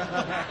forgive you.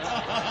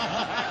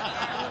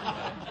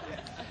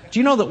 Do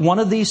you know that one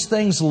of these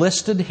things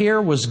listed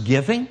here was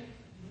giving?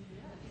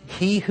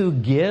 He who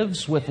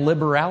gives with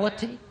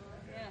liberality.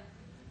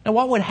 Now,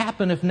 what would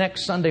happen if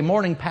next Sunday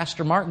morning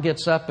Pastor Mark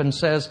gets up and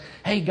says,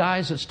 hey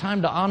guys, it's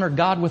time to honor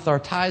God with our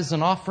tithes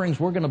and offerings.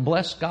 We're going to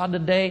bless God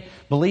today.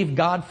 Believe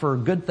God for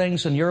good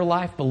things in your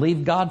life.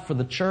 Believe God for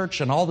the church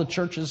and all the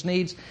church's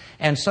needs.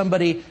 And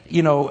somebody,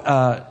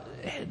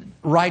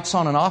 writes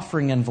on an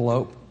offering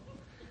envelope,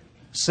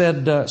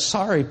 said,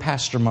 sorry,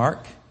 Pastor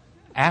Mark,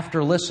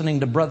 after listening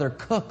to Brother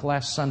Cook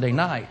last Sunday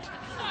night,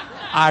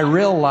 I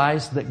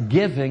realized that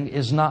giving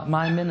is not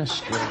my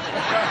ministry.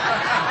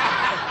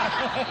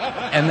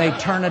 And they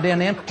turn it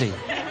in empty.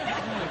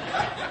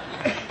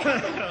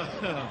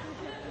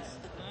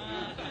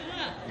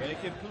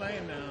 Make it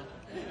plain now.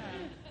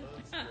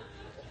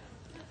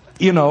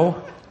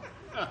 now.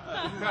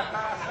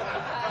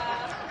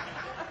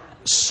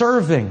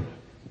 Serving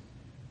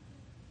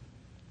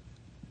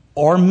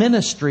or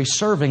ministry,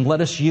 serving,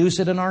 let us use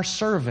it in our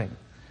serving.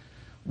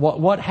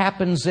 What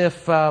happens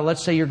if,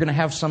 let's say you're going to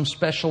have some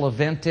special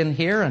event in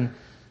here and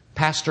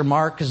Pastor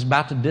Mark is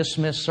about to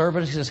dismiss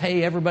service. He says,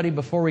 hey, everybody,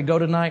 before we go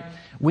tonight,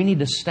 we need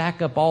to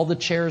stack up all the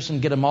chairs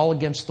and get them all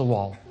against the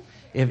wall.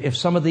 If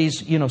some of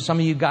these, some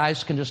of you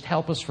guys can just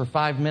help us for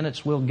 5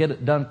 minutes, we'll get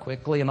it done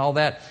quickly and all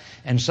that.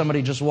 And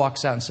somebody just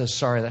walks out and says,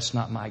 sorry, that's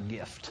not my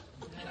gift.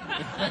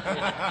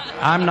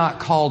 I'm not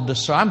called to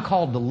serve. I'm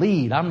called to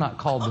lead. I'm not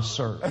called to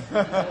serve.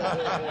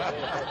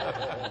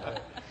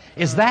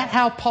 Is that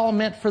how Paul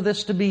meant for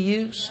this to be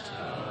used?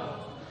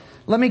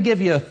 Let me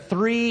give you a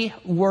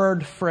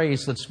 3-word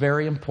phrase that's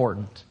very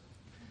important.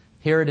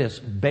 Here it is.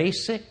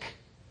 Basic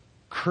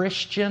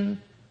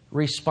Christian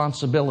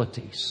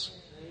responsibilities.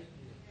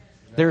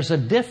 There's a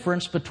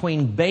difference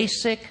between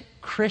basic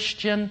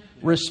Christian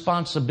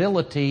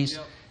responsibilities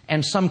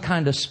and some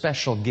kind of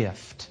special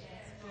gift.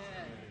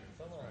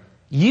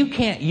 You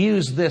can't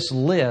use this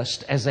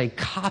list as a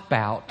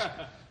cop-out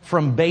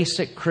from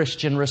basic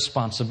Christian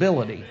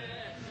responsibility.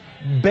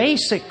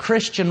 Basic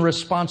Christian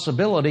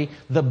responsibility,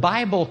 the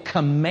Bible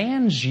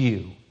commands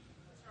you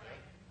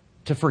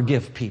to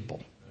forgive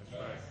people.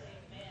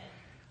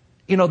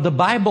 The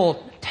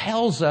Bible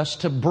tells us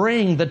to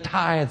bring the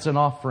tithes and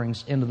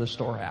offerings into the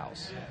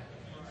storehouse.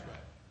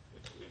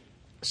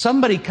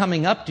 Somebody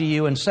coming up to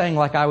you and saying,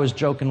 like I was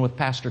joking with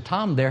Pastor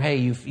Tom there, hey,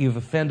 you've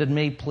offended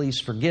me,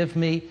 please forgive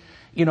me.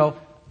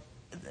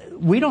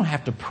 We don't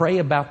have to pray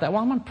about that.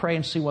 Well, I'm going to pray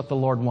and see what the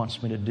Lord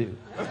wants me to do.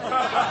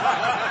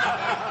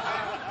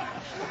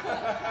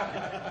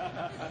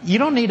 You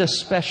don't need a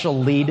special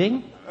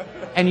leading,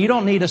 and you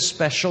don't need a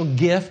special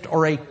gift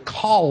or a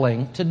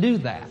calling to do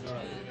that.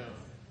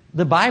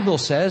 The Bible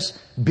says,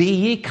 be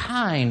ye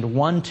kind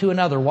one to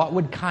another. What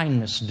would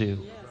kindness do?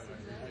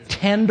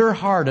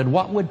 Tender-hearted.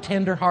 What would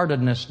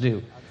tender-heartedness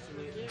do?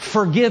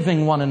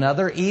 Forgiving one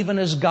another, even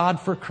as God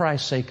for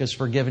Christ's sake has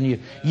forgiven you.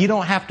 You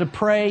don't have to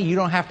pray. You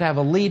don't have to have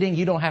a leading.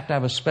 You don't have to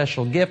have a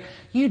special gift.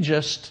 You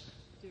just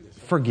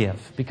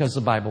forgive, because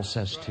the Bible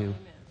says to.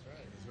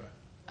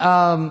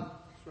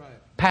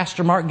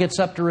 Pastor Mark gets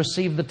up to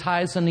receive the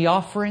tithes and the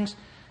offerings.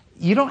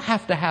 You don't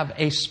have to have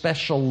a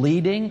special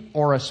leading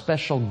or a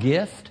special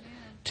gift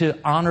to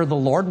honor the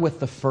Lord with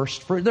the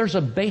first fruit. There's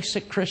a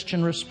basic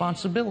Christian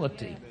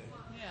responsibility.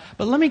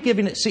 But let me give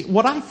you,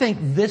 what I think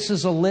this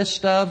is a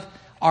list of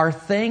are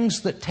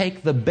things that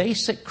take the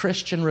basic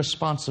Christian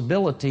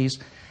responsibilities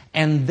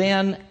and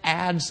then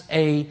adds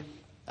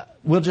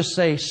we'll just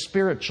say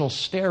spiritual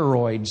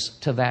steroids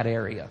to that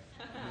area.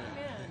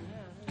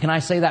 Can I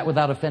say that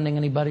without offending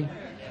anybody?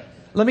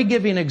 Let me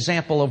give you an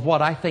example of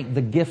what I think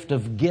the gift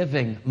of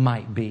giving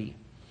might be.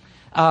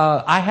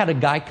 I had a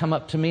guy come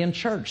up to me in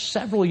church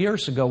several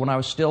years ago when I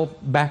was still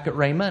back at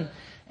Raymond.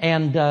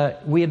 And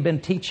we had been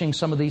teaching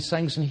some of these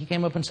things. And he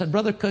came up and said,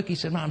 Brother Cook, he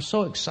said, man, I'm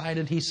so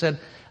excited. He said,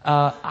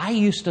 I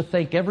used to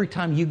think every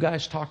time you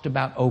guys talked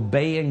about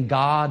obeying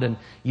God and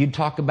you'd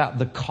talk about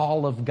the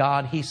call of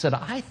God, he said,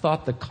 I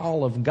thought the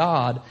call of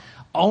God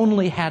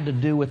only had to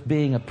do with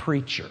being a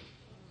preacher.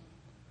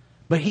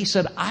 But he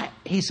said,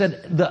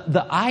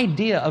 the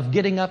idea of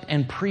getting up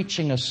and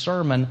preaching a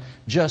sermon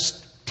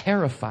just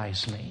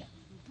terrifies me.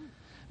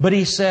 But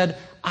he said,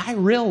 I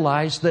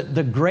realize that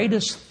the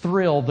greatest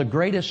thrill, the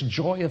greatest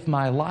joy of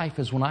my life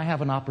is when I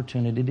have an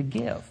opportunity to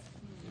give.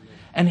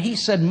 And he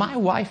said, my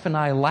wife and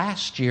I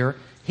last year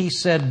He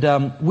said,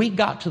 we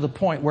got to the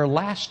point where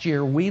last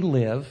year we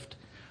lived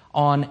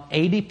on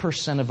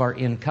 80% of our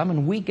income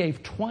and we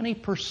gave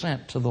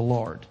 20% to the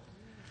Lord.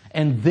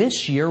 And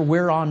this year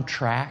we're on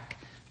track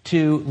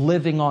to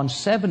living on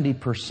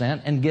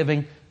 70% and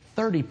giving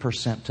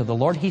 30% to the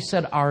Lord. He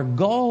said, our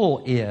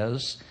goal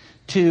is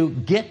to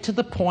get to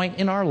the point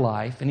in our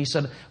life, and he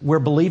said, we're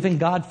believing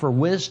God for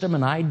wisdom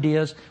and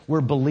ideas.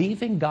 We're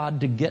believing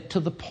God to get to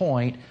the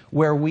point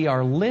where we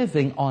are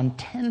living on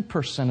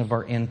 10% of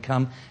our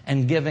income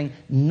and giving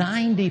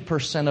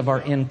 90% of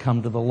our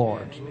income to the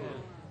Lord.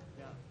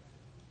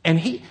 And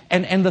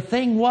the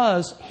thing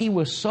was, he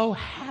was so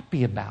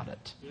happy about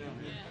it.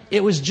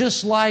 It was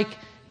just like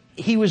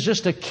he was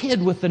just a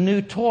kid with a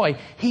new toy.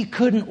 He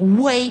couldn't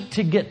wait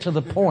to get to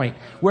the point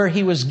where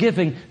he was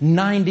giving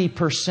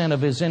 90%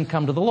 of his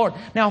income to the Lord.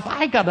 Now, if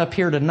I got up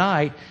here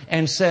tonight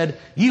and said,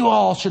 you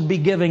all should be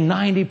giving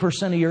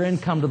 90% of your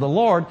income to the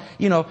Lord,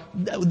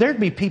 there'd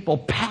be people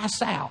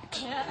pass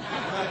out.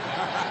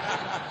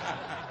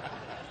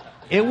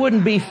 It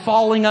wouldn't be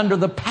falling under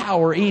the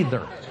power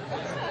either.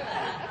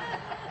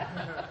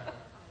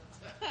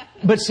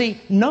 But see,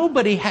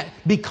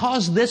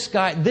 because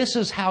this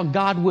is how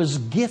God was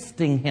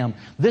gifting him.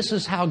 This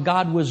is how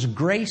God was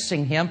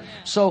gracing him.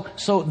 So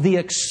the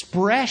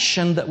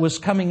expression that was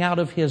coming out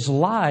of his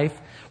life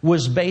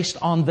was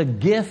based on the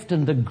gift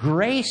and the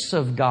grace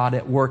of God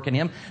at work in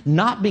him,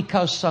 not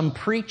because some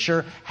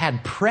preacher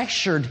had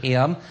pressured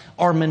him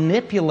or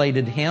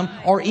manipulated him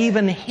or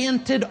even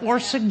hinted or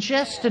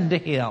suggested to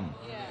him.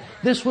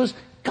 This was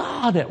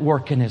God at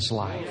work in his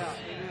life.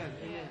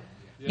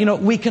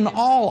 We can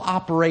all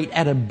operate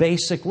at a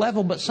basic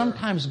level, but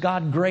sometimes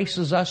God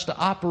graces us to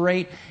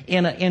operate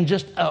in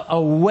just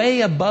a way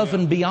above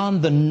and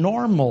beyond the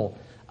normal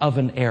of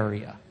an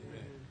area.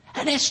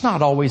 And it's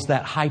not always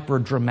that hyper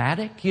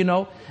dramatic,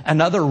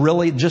 Another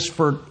really, just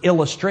for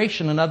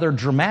illustration, another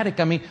dramatic,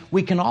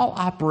 we can all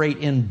operate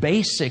in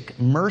basic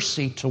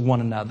mercy to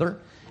one another,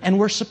 and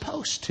we're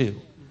supposed to.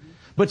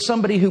 But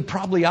somebody who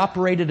probably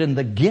operated in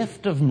the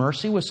gift of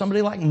mercy was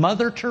somebody like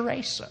Mother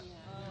Teresa.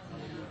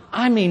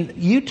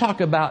 You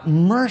talk about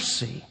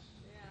mercy.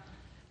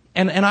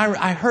 And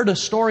I heard a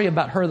story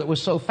about her that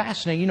was so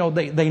fascinating.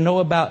 Everybody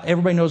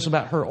knows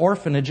about her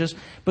orphanages,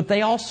 but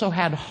they also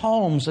had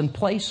homes and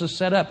places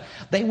set up.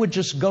 They would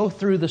just go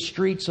through the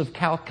streets of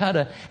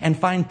Calcutta and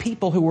find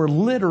people who were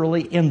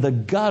literally in the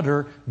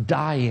gutter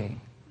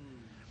dying.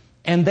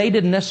 And they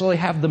didn't necessarily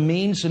have the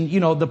means, and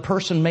the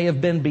person may have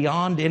been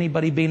beyond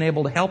anybody being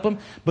able to help them,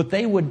 but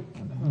they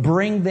would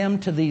bring them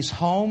to these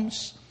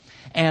homes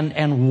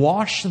and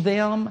wash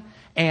them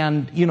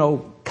and,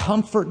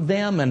 comfort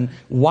them and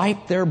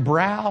wipe their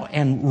brow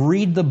and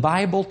read the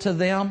Bible to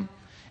them.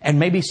 And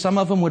maybe some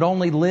of them would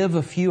only live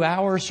a few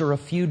hours or a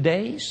few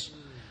days.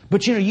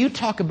 But, you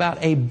talk about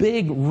a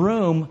big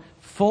room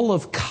full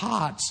of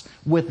cots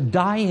with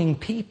dying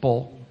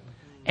people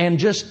and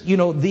just,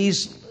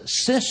 these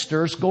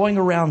sisters going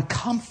around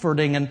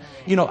comforting and,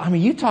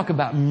 you talk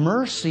about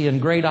mercy and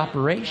great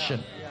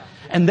operation.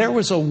 And there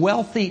was a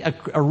wealthy,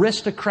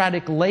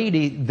 aristocratic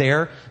lady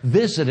there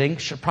visiting,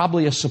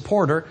 probably a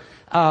supporter,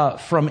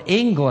 from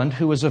England,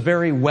 who was a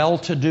very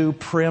well-to-do,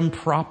 prim,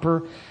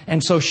 proper.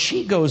 And so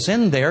she goes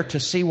in there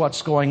to see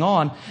what's going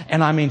on.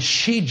 And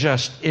she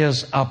just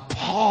is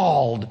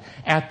appalled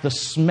at the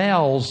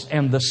smells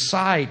and the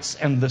sights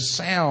and the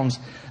sounds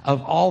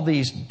of all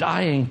these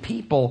dying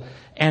people.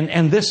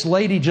 And this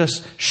lady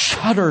just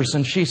shudders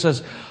and she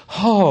says,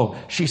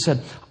 she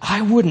said,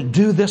 I wouldn't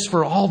do this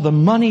for all the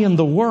money in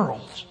the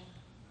world.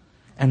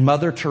 And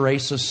Mother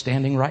Teresa's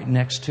standing right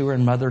next to her,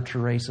 and Mother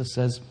Teresa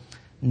says,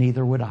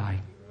 neither would I.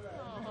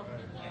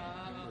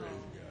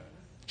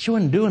 She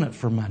wasn't doing it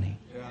for money.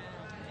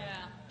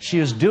 She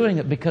was doing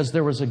it because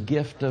there was a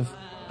gift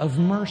of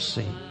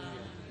mercy.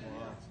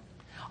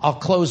 I'll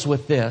close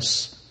with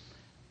this.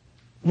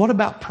 What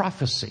about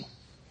prophecy?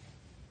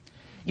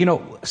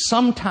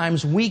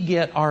 Sometimes we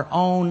get our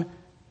own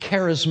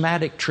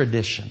charismatic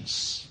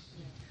traditions.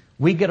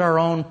 We get our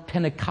own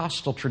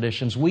Pentecostal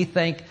traditions. We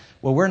think,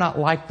 we're not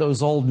like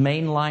those old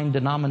mainline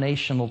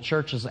denominational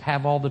churches that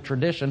have all the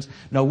traditions.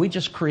 No, we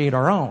just create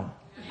our own.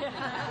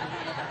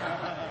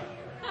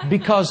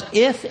 Because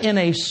if in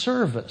a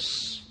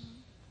service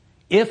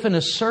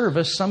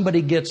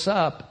somebody gets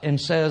up and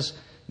says,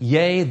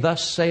 yea,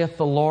 thus saith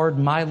the Lord,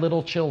 my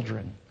little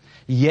children,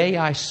 yea,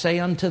 I say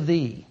unto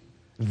thee,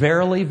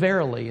 verily,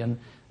 verily. And,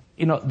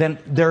 then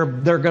there are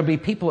going to be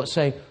people that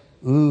say,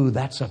 ooh,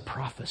 that's a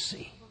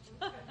prophecy.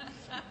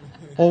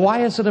 Well,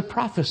 why is it a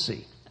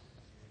prophecy?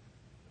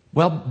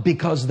 Well,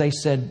 because they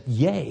said,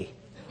 yea.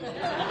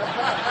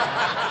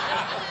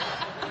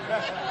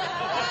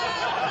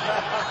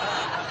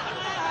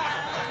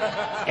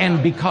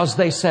 And because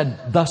they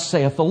said, thus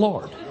saith the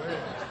Lord.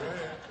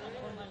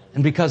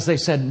 And because they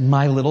said,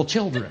 my little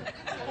children.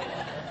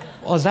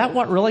 Well, is that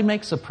what really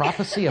makes a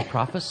prophecy a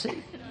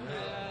prophecy?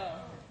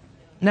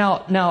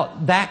 Now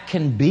that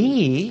can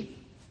be,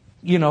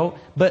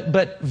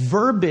 but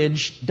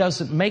verbiage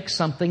doesn't make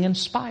something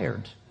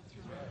inspired.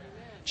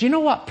 Do you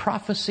know what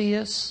prophecy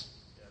is?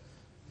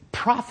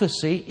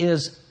 prophecy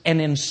is an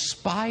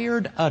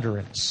inspired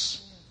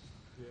utterance.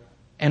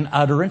 An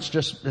utterance,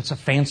 it's a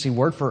fancy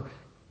word for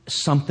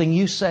something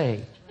you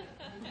say.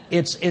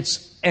 It's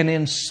an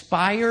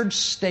inspired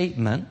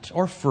statement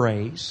or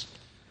phrase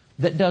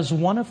that does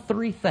one of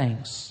three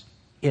things.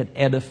 It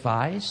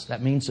edifies,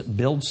 that means it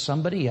builds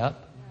somebody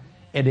up.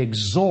 It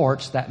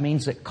exhorts, that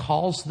means it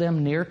calls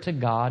them near to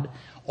God.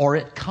 Or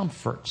it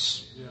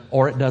comforts,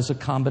 or it does a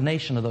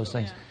combination of those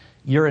things.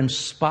 You're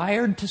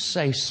inspired to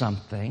say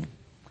something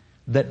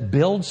that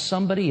builds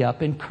somebody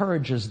up,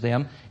 encourages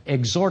them,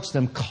 exhorts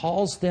them,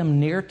 calls them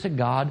near to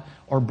God,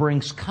 or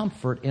brings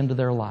comfort into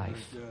their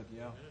life.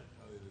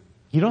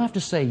 You don't have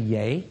to say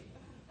yea.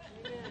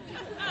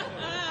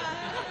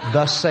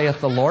 Thus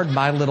saith the Lord,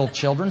 my little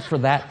children, for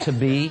that to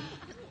be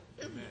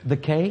the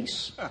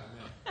case.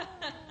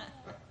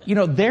 You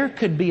know, there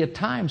could be a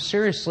time,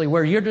 seriously,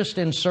 where you're just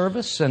in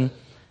service and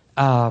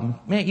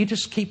man, you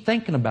just keep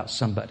thinking about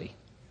somebody.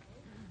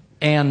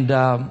 And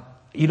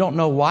you don't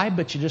know why,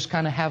 but you just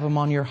kind of have them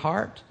on your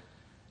heart.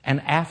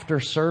 And after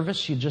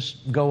service, you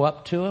just go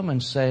up to them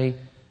and say,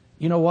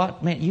 you know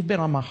what, man, you've been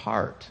on my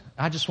heart.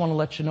 I just want to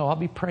let you know I'll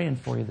be praying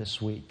for you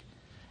this week.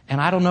 And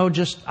I don't know,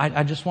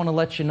 I just want to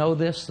let you know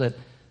this, that,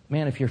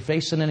 man, if you're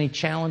facing any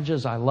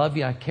challenges, I love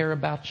you, I care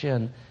about you,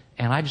 and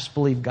I just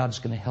believe God's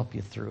going to help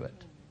you through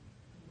it.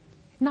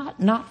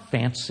 Not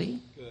fancy.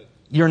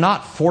 You're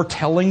not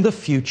foretelling the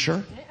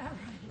future.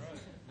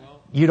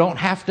 You don't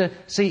have to...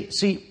 See,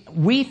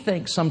 we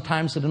think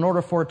sometimes that in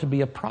order for it to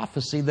be a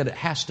prophecy, that it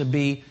has to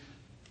be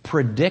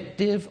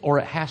predictive or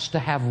it has to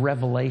have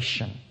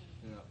revelation.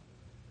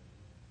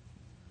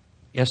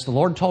 Yes, the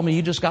Lord told me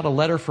you just got a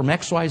letter from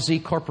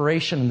XYZ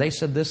Corporation and they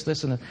said this,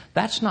 and that.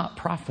 That's not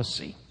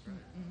prophecy.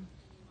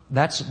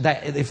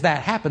 If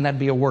that happened, that'd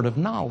be a word of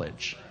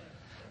knowledge.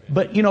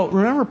 But, you know,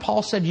 remember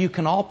Paul said you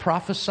can all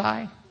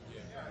prophesy?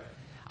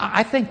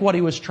 I think what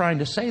he was trying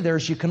to say there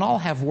is you can all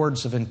have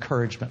words of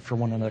encouragement for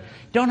one another.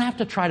 You don't have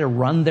to try to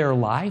run their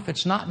life.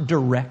 It's not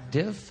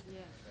directive.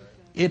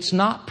 It's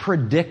not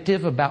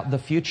predictive about the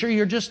future.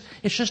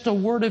 It's just a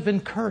word of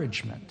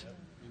encouragement.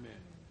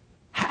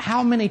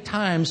 How many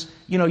times,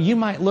 you know, you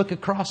might look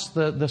across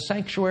the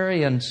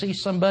sanctuary and see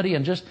somebody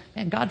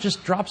and God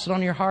just drops it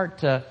on your heart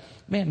to,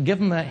 give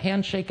them a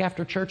handshake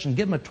after church and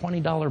give them a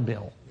 $20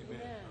 bill.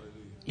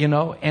 You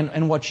know,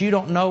 and what you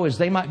don't know is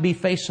they might be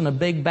facing a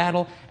big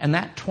battle, and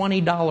that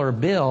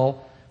 $20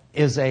 bill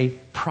is a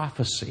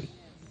prophecy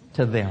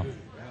to them.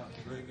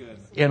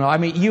 You know,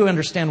 you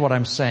understand what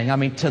I'm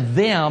saying. To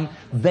them,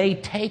 they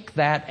take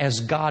that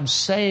as God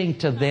saying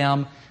to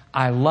them,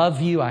 I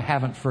love you, I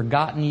haven't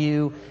forgotten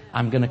you,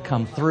 I'm going to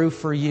come through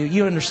for you.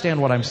 You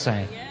understand what I'm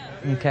saying?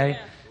 Okay?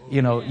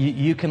 You know,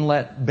 you can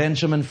let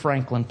Benjamin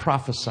Franklin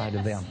prophesy to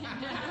them.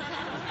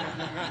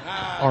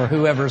 Or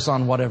whoever's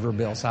on whatever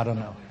bills, I don't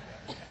know.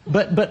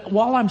 But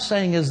all I'm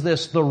saying is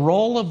this, the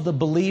role of the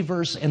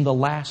believers in the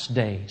last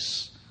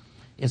days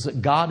is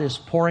that God is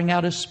pouring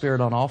out His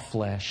Spirit on all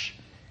flesh.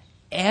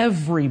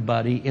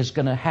 Everybody is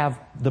going to have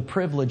the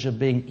privilege of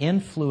being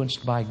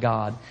influenced by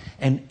God,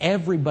 and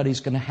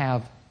everybody's going to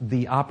have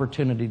the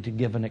opportunity to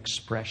give an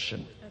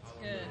expression. That's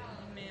good.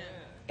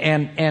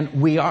 Amen. And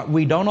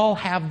we don't all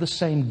have the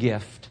same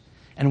gift,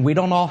 and we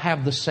don't all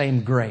have the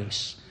same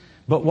grace.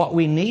 But what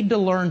we need to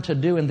learn to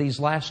do in these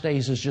last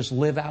days is just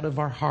live out of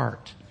our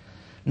heart.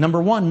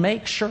 Number one,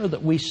 make sure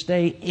that we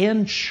stay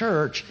in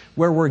church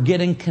where we're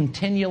getting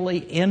continually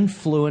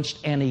influenced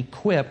and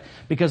equipped.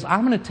 Because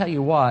I'm going to tell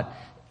you what,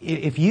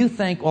 if you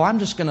think, well, I'm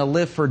just going to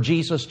live for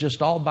Jesus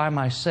just all by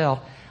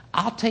myself,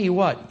 I'll tell you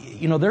what,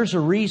 you know, there's a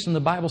reason the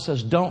Bible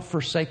says don't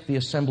forsake the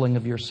assembling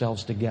of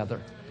yourselves together.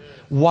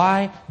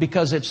 Why?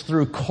 Because it's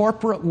through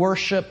corporate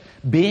worship,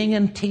 being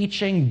in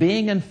teaching,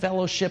 being in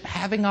fellowship,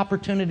 having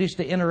opportunities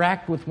to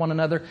interact with one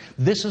another.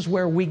 This is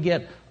where we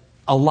get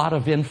a lot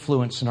of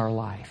influence in our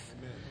life.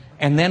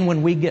 And then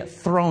when we get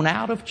thrown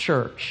out of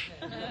church,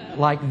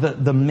 like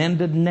the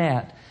mended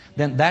net,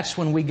 then that's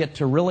when we get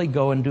to really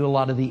go and do a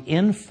lot of the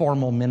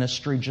informal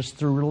ministry just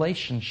through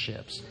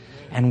relationships.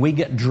 And we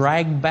get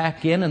dragged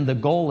back in, and the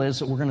goal is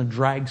that we're going to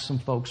drag some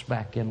folks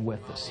back in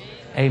with us.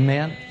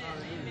 Amen?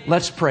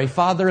 Let's pray.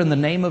 Father, in the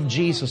name of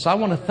Jesus, I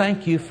want to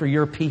thank You for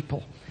Your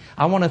people.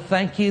 I want to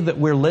thank You that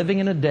we're living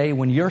in a day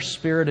when Your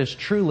Spirit is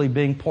truly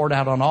being poured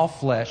out on all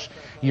flesh.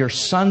 Your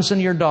sons and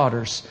Your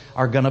daughters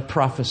are going to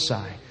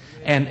prophesy.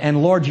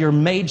 And Lord, Your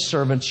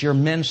maidservants, Your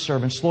men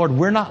servants, Lord,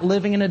 we're not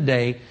living in a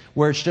day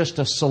where it's just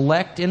a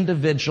select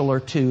individual or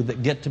two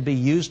that get to be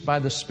used by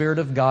the Spirit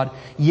of God.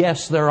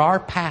 Yes, there are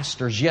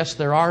pastors. Yes,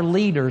 there are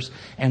leaders,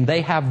 and they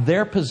have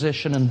their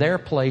position and their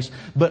place.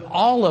 But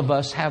all of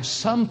us have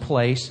some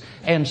place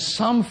and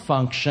some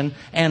function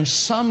and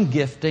some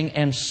gifting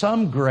and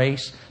some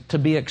grace to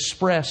be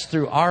expressed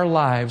through our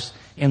lives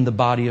in the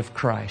body of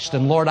Christ.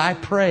 And Lord, I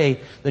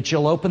pray that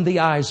You'll open the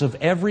eyes of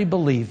every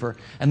believer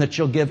and that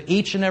You'll give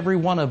each and every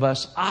one of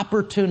us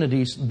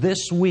opportunities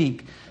this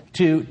week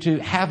to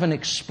have an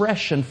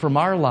expression from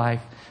our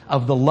life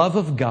of the love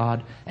of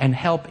God and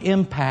help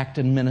impact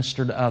and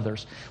minister to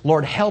others.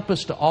 Lord, help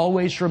us to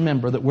always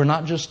remember that we're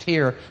not just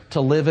here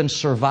to live in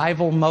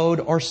survival mode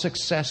or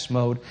success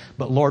mode,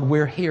 but Lord,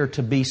 we're here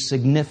to be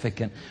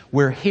significant.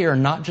 We're here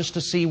not just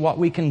to see what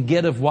we can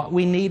get of what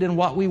we need and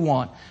what we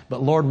want,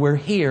 but Lord, we're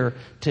here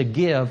to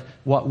give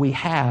what we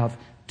have,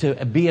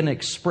 to be an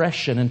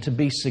expression and to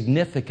be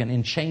significant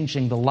in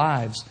changing the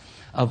lives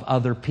of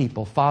other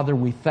people. Father,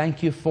 we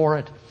thank You for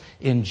it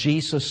in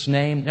Jesus'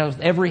 name. Now,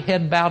 with every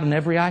head bowed and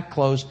every eye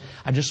closed,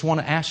 I just want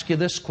to ask you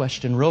this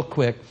question real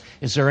quick.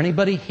 Is there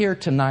anybody here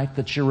tonight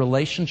that your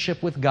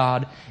relationship with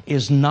God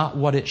is not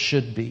what it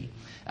should be?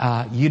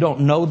 You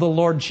don't know the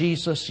Lord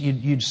Jesus.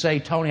 You'd say,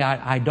 Tony,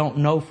 I don't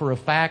know for a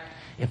fact.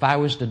 If I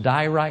was to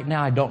die right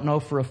now, I don't know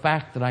for a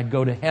fact that I'd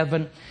go to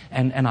heaven,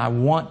 and I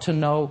want to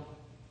know.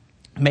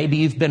 Maybe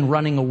you've been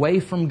running away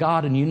from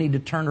God and you need to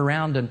turn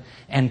around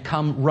and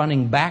come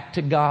running back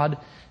to God.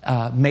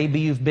 Maybe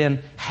you've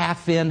been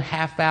half in,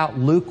 half out,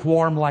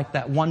 lukewarm like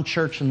that one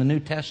church in the New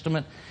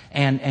Testament.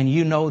 And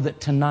you know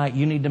that tonight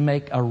you need to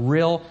make a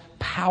real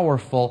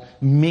powerful,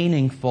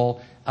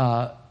 meaningful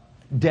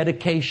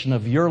dedication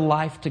of your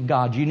life to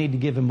God. You need to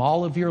give Him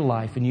all of your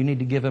life, and you need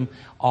to give Him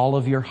all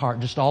of your heart.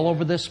 Just all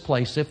over this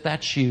place, if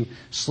that's you,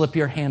 slip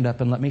your hand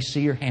up and let me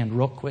see your hand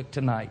real quick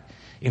tonight.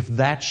 If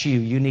that's you,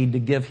 you need to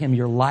give Him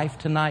your life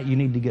tonight. You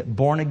need to get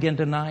born again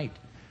tonight.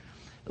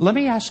 Let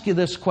me ask you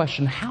this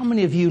question. How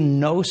many of you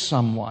know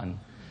someone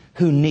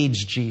who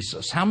needs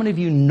Jesus? How many of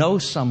you know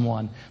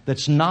someone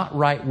that's not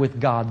right with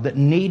God, that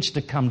needs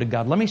to come to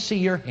God? Let me see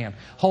your hand.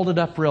 Hold it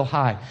up real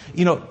high.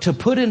 You know, to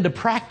put into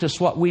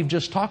practice what we've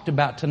just talked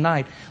about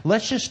tonight,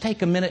 let's just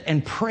take a minute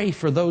and pray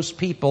for those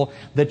people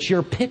that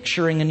you're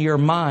picturing in your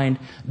mind.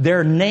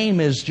 Their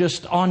name is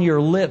just on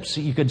your lips.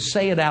 You could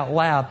say it out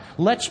loud.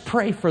 Let's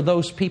pray for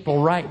those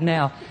people right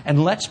now,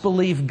 and let's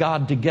believe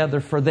God together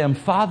for them.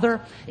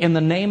 Father, in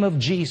the name of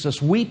Jesus,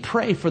 we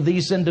pray for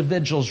these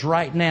individuals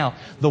right now,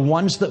 the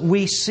ones that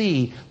we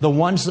see, the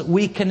ones that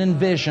we can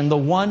envision, the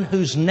one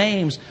whose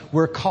names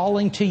we're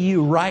calling to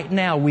You right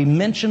now. We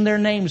mention their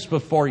names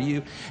before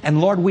You. And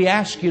Lord, we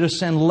ask You to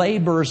send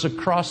laborers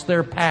across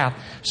their path.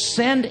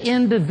 Send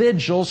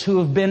individuals who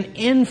have been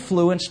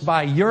influenced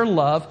by Your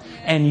love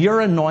and Your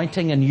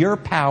anointing and Your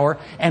power,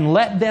 and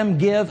let them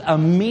give a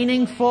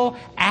meaningful,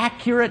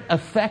 accurate,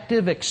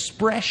 effective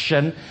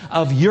expression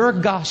of Your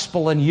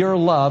gospel and Your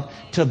love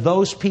to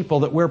those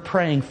people that we're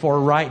praying for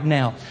right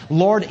now.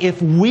 Lord,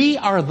 if we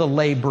are the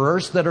laborers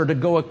that are to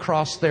go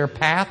across their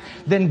path,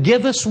 then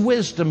give us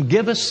wisdom,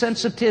 give us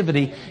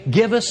sensitivity,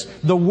 give us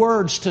the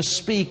words to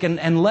speak,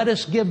 and let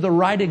us give the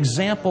right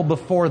example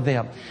before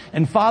them.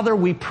 And Father,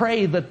 we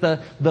pray that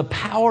the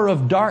power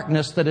of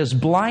darkness that has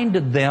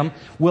blinded them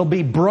will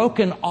be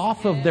broken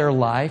off of their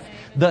life.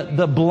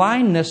 The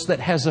blindness that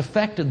has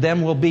affected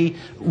them will be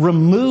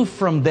removed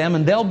from them,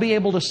 and they'll be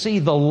able to see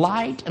the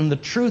light and the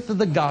truth of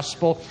the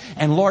gospel.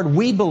 And Lord,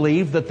 we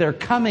believe that they're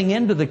coming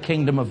into the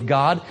kingdom of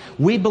God.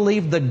 We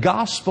believe the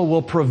gospel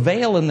will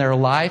prevail in their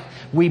life.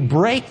 We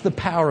break the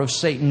power of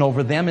Satan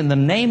over them in the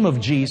name of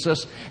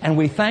Jesus. And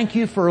we thank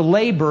You for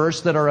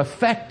laborers that are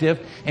effective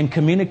in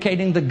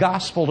communicating the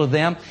gospel to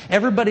them.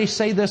 Everybody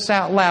say this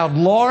out loud.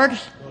 Lord,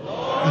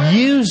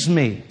 use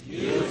me.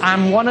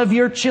 I'm one of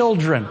Your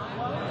children.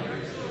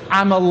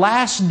 I'm a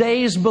last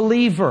days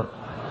believer.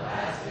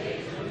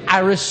 I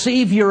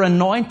receive Your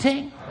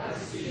anointing.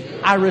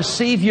 I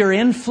receive Your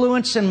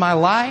influence in my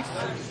life.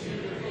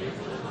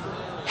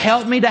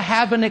 Help me to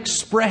have an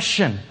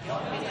expression.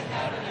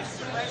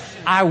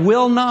 I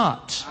will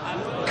not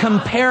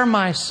compare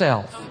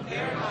myself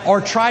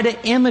or try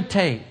to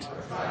imitate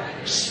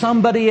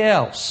somebody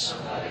else,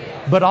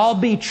 but I'll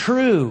be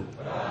true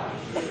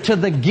to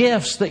the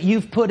gifts that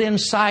You've put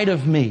inside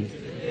of me.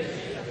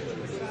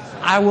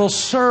 I will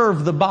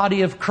serve the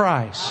body of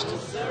Christ.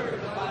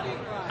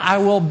 I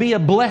will be a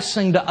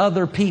blessing to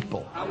other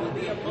people.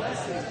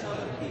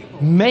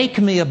 Make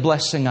me a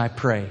blessing, I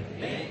pray.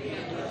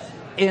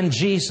 In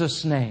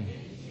Jesus' name.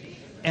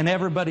 And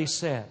everybody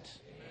said,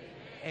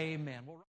 Amen.